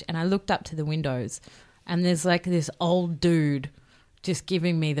stage, and I looked up to the windows, and there's like this old dude just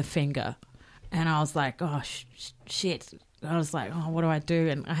giving me the finger. And I was like, oh, shit. I was like, oh, what do I do?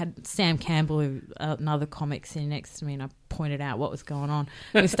 And I had Sam Campbell, another comic, sitting next to me, and I pointed out what was going on.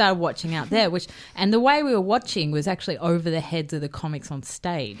 We started watching out there, and the way we were watching was actually over the heads of the comics on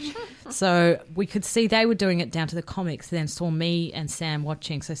stage. So we could see they were doing it down to the comics, then saw me and Sam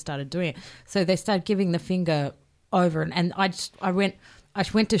watching, so started doing it. So they started giving the finger over, and I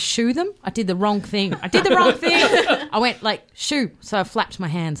went to shoo them. I did the wrong thing. I went like shoo. So I flapped my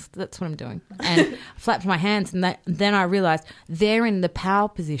hands. That's what I'm doing. And I flapped my hands, and then I realised they're in the power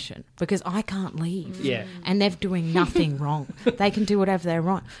position because I can't leave. Yeah. And they're doing nothing wrong. They can do whatever they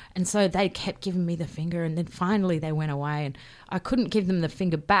want. And so they kept giving me the finger, and then finally they went away, and I couldn't give them the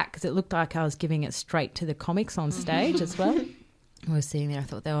finger back because it looked like I was giving it straight to the comics on stage as well. I was sitting there. I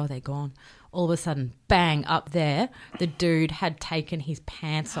thought, they're gone. All of a sudden, bang, up there, the dude had taken his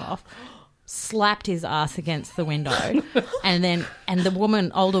pants off, slapped his ass against the window, and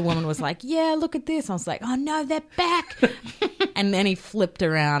the older woman was like, yeah, look at this. I was like, oh no, they're back. And then he flipped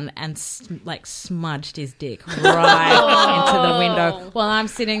around and smudged his dick right into the window while I'm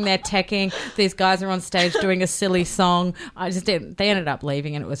sitting there teching. These guys are on stage doing a silly song. They ended up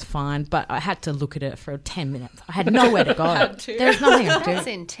leaving, and it was fine, but I had to look at it for 10 minutes. I had nowhere to go. There's nothing I could do. That's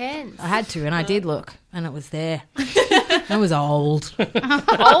intense. I had to, and I did look. And it was there. It was old. Old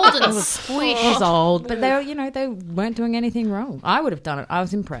and squished. It was old, but they weren't doing anything wrong. I would have done it. I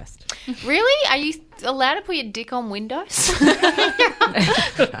was impressed. Really? Are you allowed to put your dick on windows?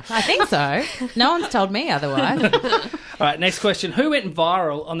 I think so. No one's told me otherwise. All right, next question. Who went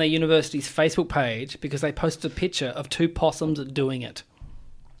viral on their university's Facebook page because they posted a picture of 2 possums doing it?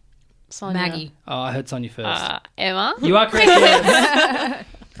 Sonia. Maggie. Oh, I heard Sonia first. Emma? You are correct, yes.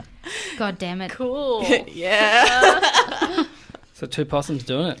 God damn it. Cool. Yeah. So 2 possums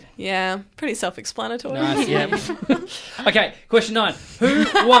doing it. Yeah, pretty self-explanatory. Nice, yeah. Okay, question 9. Who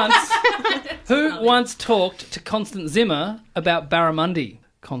once talked to Constance Zimmer about Barramundi?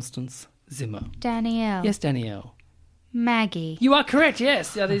 Constance Zimmer. Danielle. Yes, Danielle. Maggie. You are correct,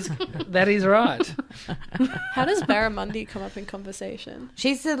 yes. That is right. How does Barramundi come up in conversation?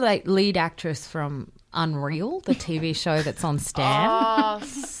 She's the lead actress from Unreal, the TV show that's on Stan. Oh,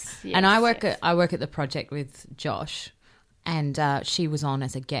 yes, and I work at the project with Josh, and she was on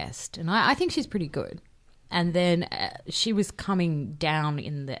as a guest, and I think she's pretty good. And then she was coming down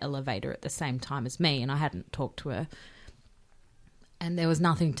in the elevator at the same time as me, and I hadn't talked to her. And there was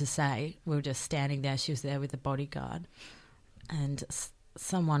nothing to say. We were just standing there. She was there with the bodyguard. And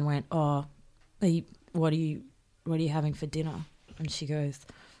someone went, "Oh, what are you having for dinner?" And she goes,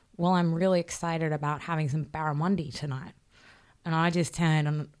 "Well, I'm really excited about having some barramundi tonight." And I just turned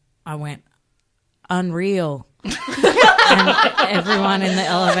and I went, "Unreal." And everyone in the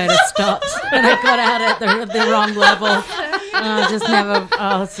elevator stopped. And I got out at the wrong level. And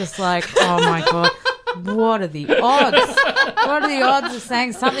I was just like, oh my God. What are the odds? What are the odds of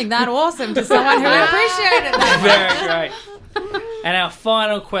saying something that awesome to someone who appreciated that? Very great. And our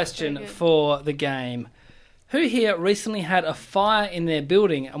final question for the game. Who here recently had a fire in their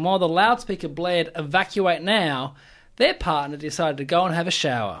building, and while the loudspeaker blared "evacuate now," their partner decided to go and have a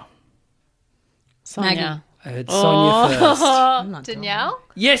shower? Sonia. I heard Sonia first. Danielle?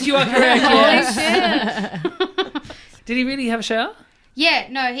 Yes, you are correct, yes. Did he really have a shower? Yeah,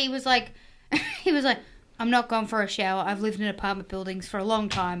 no, he was like, I'm not going for a shower. I've lived in apartment buildings for a long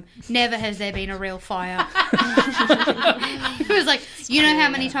time. Never has there been a real fire. He was like, you know how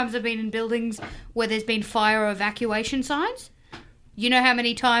many times I've been in buildings where there's been fire or evacuation signs? You know how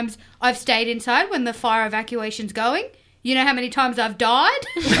many times I've stayed inside when the fire evacuation's going? You know how many times I've died?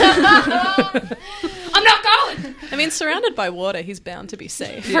 I'm not going. I mean, surrounded by water, he's bound to be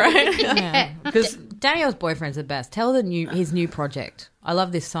safe, right? Yeah. Because Danielle's boyfriend's the best. Tell his new project. I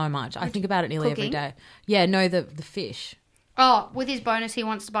love this so much. I think about it nearly every day. Yeah, no, the fish. Oh, with his bonus, he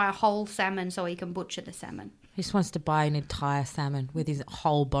wants to buy a whole salmon so he can butcher the salmon. He just wants to buy an entire salmon with his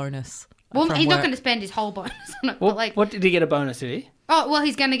whole bonus. Well, he's not going to spend his whole bonus on it. What did he get a bonus, did he? Oh, well,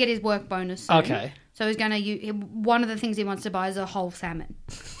 he's going to get his work bonus soon. Okay. So he's going to one of the things he wants to buy is a whole salmon.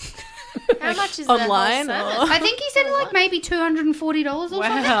 How much is online? that whole salmon? I think he said maybe $240 or something.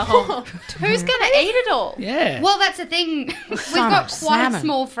 Wow. Who's going to eat it all? Yeah. Well, that's the thing. We've got quite a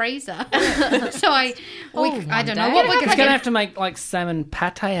small freezer. So I don't know what we're going to He's going to have to make salmon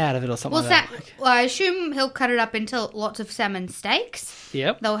pate out of it or something like that. Well, I assume he'll cut it up into lots of salmon steaks.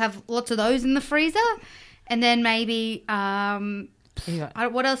 Yep. They'll have lots of those in the freezer. And then maybe...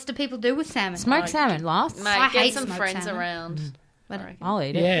 what else do people do with salmon? Smoked salmon lasts. Mate, I get hate some smoked friends salmon. around. I'll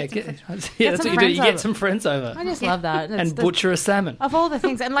eat it. Yeah, that's what you do. You get some friends over. I just love that. And butcher a salmon. Of all the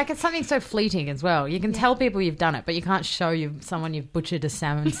things, and it's something so fleeting as well. You can tell people you've done it, but you can't show someone you've butchered a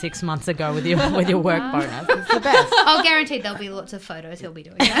salmon 6 months ago with your work bonus. It's the best. I'll guarantee there'll be lots of photos he'll be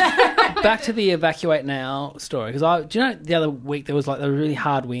doing that. Back to the evacuate now story, because do you know the other week there was really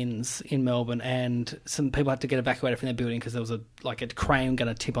hard winds in Melbourne, and some people had to get evacuated from their building because there was a crane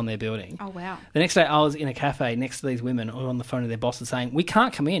going to tip on their building. Oh wow! The next day, I was in a cafe next to these women who were on the phone to their bosses saying, "We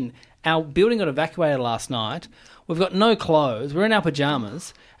can't come in. Our building got evacuated last night. We've got no clothes. We're in our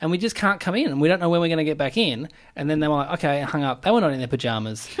pajamas, and we just can't come in. And we don't know when we're going to get back in." And then they were like, "Okay," and hung up. They were not in their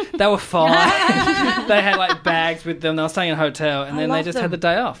pajamas. They were fine. They had bags with them. They were staying in a hotel, and then they just had the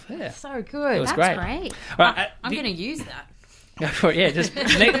day off. Yeah, so good. It was That's great. All right, I'm going to use that. Go for it, yeah, just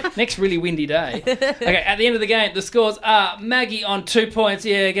next really windy day. Okay, at the end of the game, the scores are Maggie on 2 points.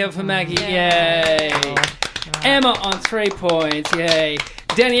 Yeah, give it for Maggie. Yay. Emma on 3 points. Yay.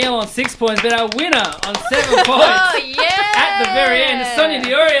 Danielle on 6 points, but our winner on 7 points. Oh, yeah. At the very end, Sonia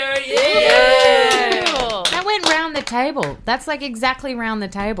Diorio. Yeah. That went round the table. That's exactly round the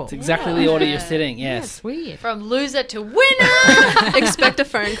table. It's exactly the order you're sitting, yes. It's weird. From loser to winner. Expect a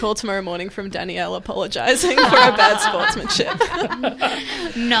phone call tomorrow morning from Danielle apologising for her bad sportsmanship.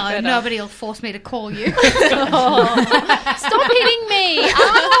 No, nobody will force me to call you. Stop hitting me.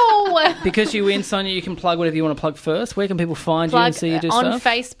 Ow. Because you win, Sonia, you can plug whatever you want to plug first. Where can people find you and see you do on stuff?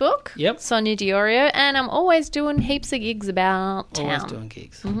 Facebook. Yep. Sonia Diorio, and I'm always doing heaps of gigs about town. Always doing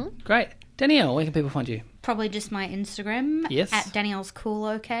gigs. Great. Danielle, where can people find you? Probably just my Instagram. Yes. At Danielle's Cool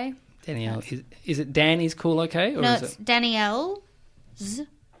OK. Danielle, is it Dan is cool okay? Or No, is it's it? Danielle's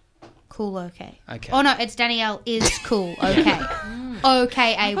Cool OK. Okay. Oh no, it's Danielle is cool OK.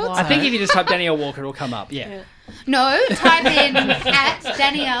 OKAY. I think if you just type Danielle Walker, it'll come up. Yeah. No, type in at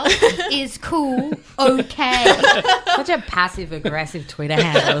Danielle is cool OK. Such a passive-aggressive Twitter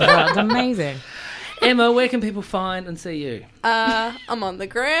handle as well. It's amazing. Emma, where can people find and see you? I'm on the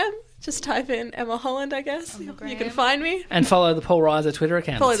gram. Just type in Emma Holland, I guess. You can find me. And follow the Paul Reiser Twitter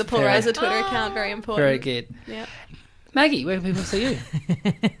account. Follow the Paul Reiser Twitter account. Very important. Very good. Yeah. Maggie, where can people see you?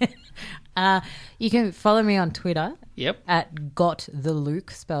 You can follow me on Twitter. Yep. At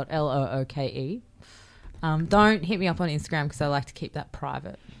GotTheLuke, spelled Looke. Don't hit me up on Instagram because I like to keep that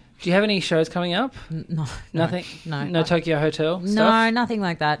private. Do you have any shows coming up? No. Nothing? No. Tokyo Hotel stuff? No, nothing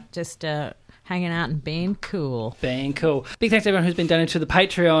like that. Just hanging out and being cool. Being cool. Big thanks to everyone who's been donating to the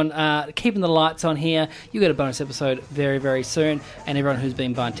Patreon, keeping the lights on here. You get a bonus episode very, very soon. And everyone who's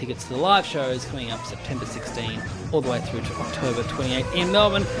been buying tickets to the live shows coming up September 16 all the way through to October 28 in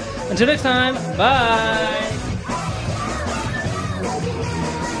Melbourne. Until next time, bye.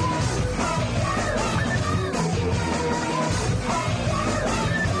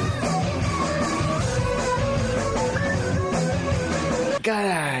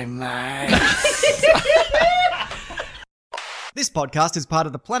 G'day, mate. This podcast is part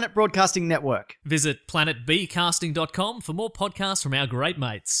of the Planet Broadcasting Network. Visit planetbcasting.com for more podcasts from our great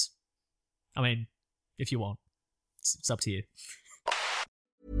mates. I mean, if you want. It's up to you.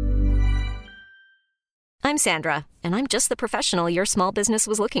 I'm Sandra, and I'm just the professional your small business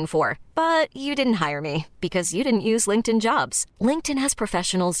was looking for. But you didn't hire me because you didn't use LinkedIn Jobs. LinkedIn has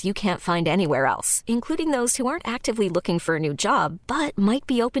professionals you can't find anywhere else, including those who aren't actively looking for a new job, but might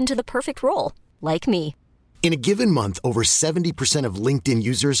be open to the perfect role, like me. In a given month, over 70% of LinkedIn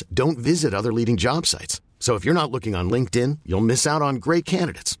users don't visit other leading job sites. So if you're not looking on LinkedIn, you'll miss out on great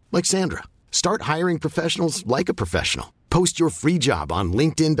candidates like Sandra. Start hiring professionals like a professional. Post your free job on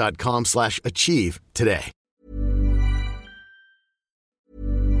linkedin.com/achieve today.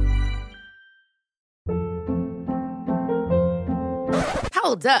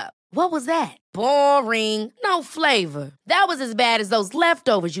 Hold up. What was that? Boring. No flavor. That was as bad as those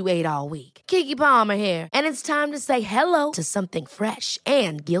leftovers you ate all week. Keke Palmer here, and it's time to say hello to something fresh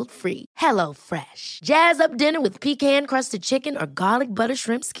and guilt-free. Hello Fresh. Jazz up dinner with pecan-crusted chicken or garlic butter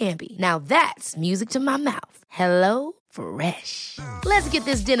shrimp scampi. Now that's music to my mouth. Hello Fresh. Let's get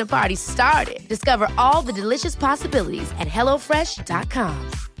this dinner party started. Discover all the delicious possibilities at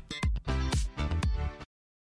HelloFresh.com.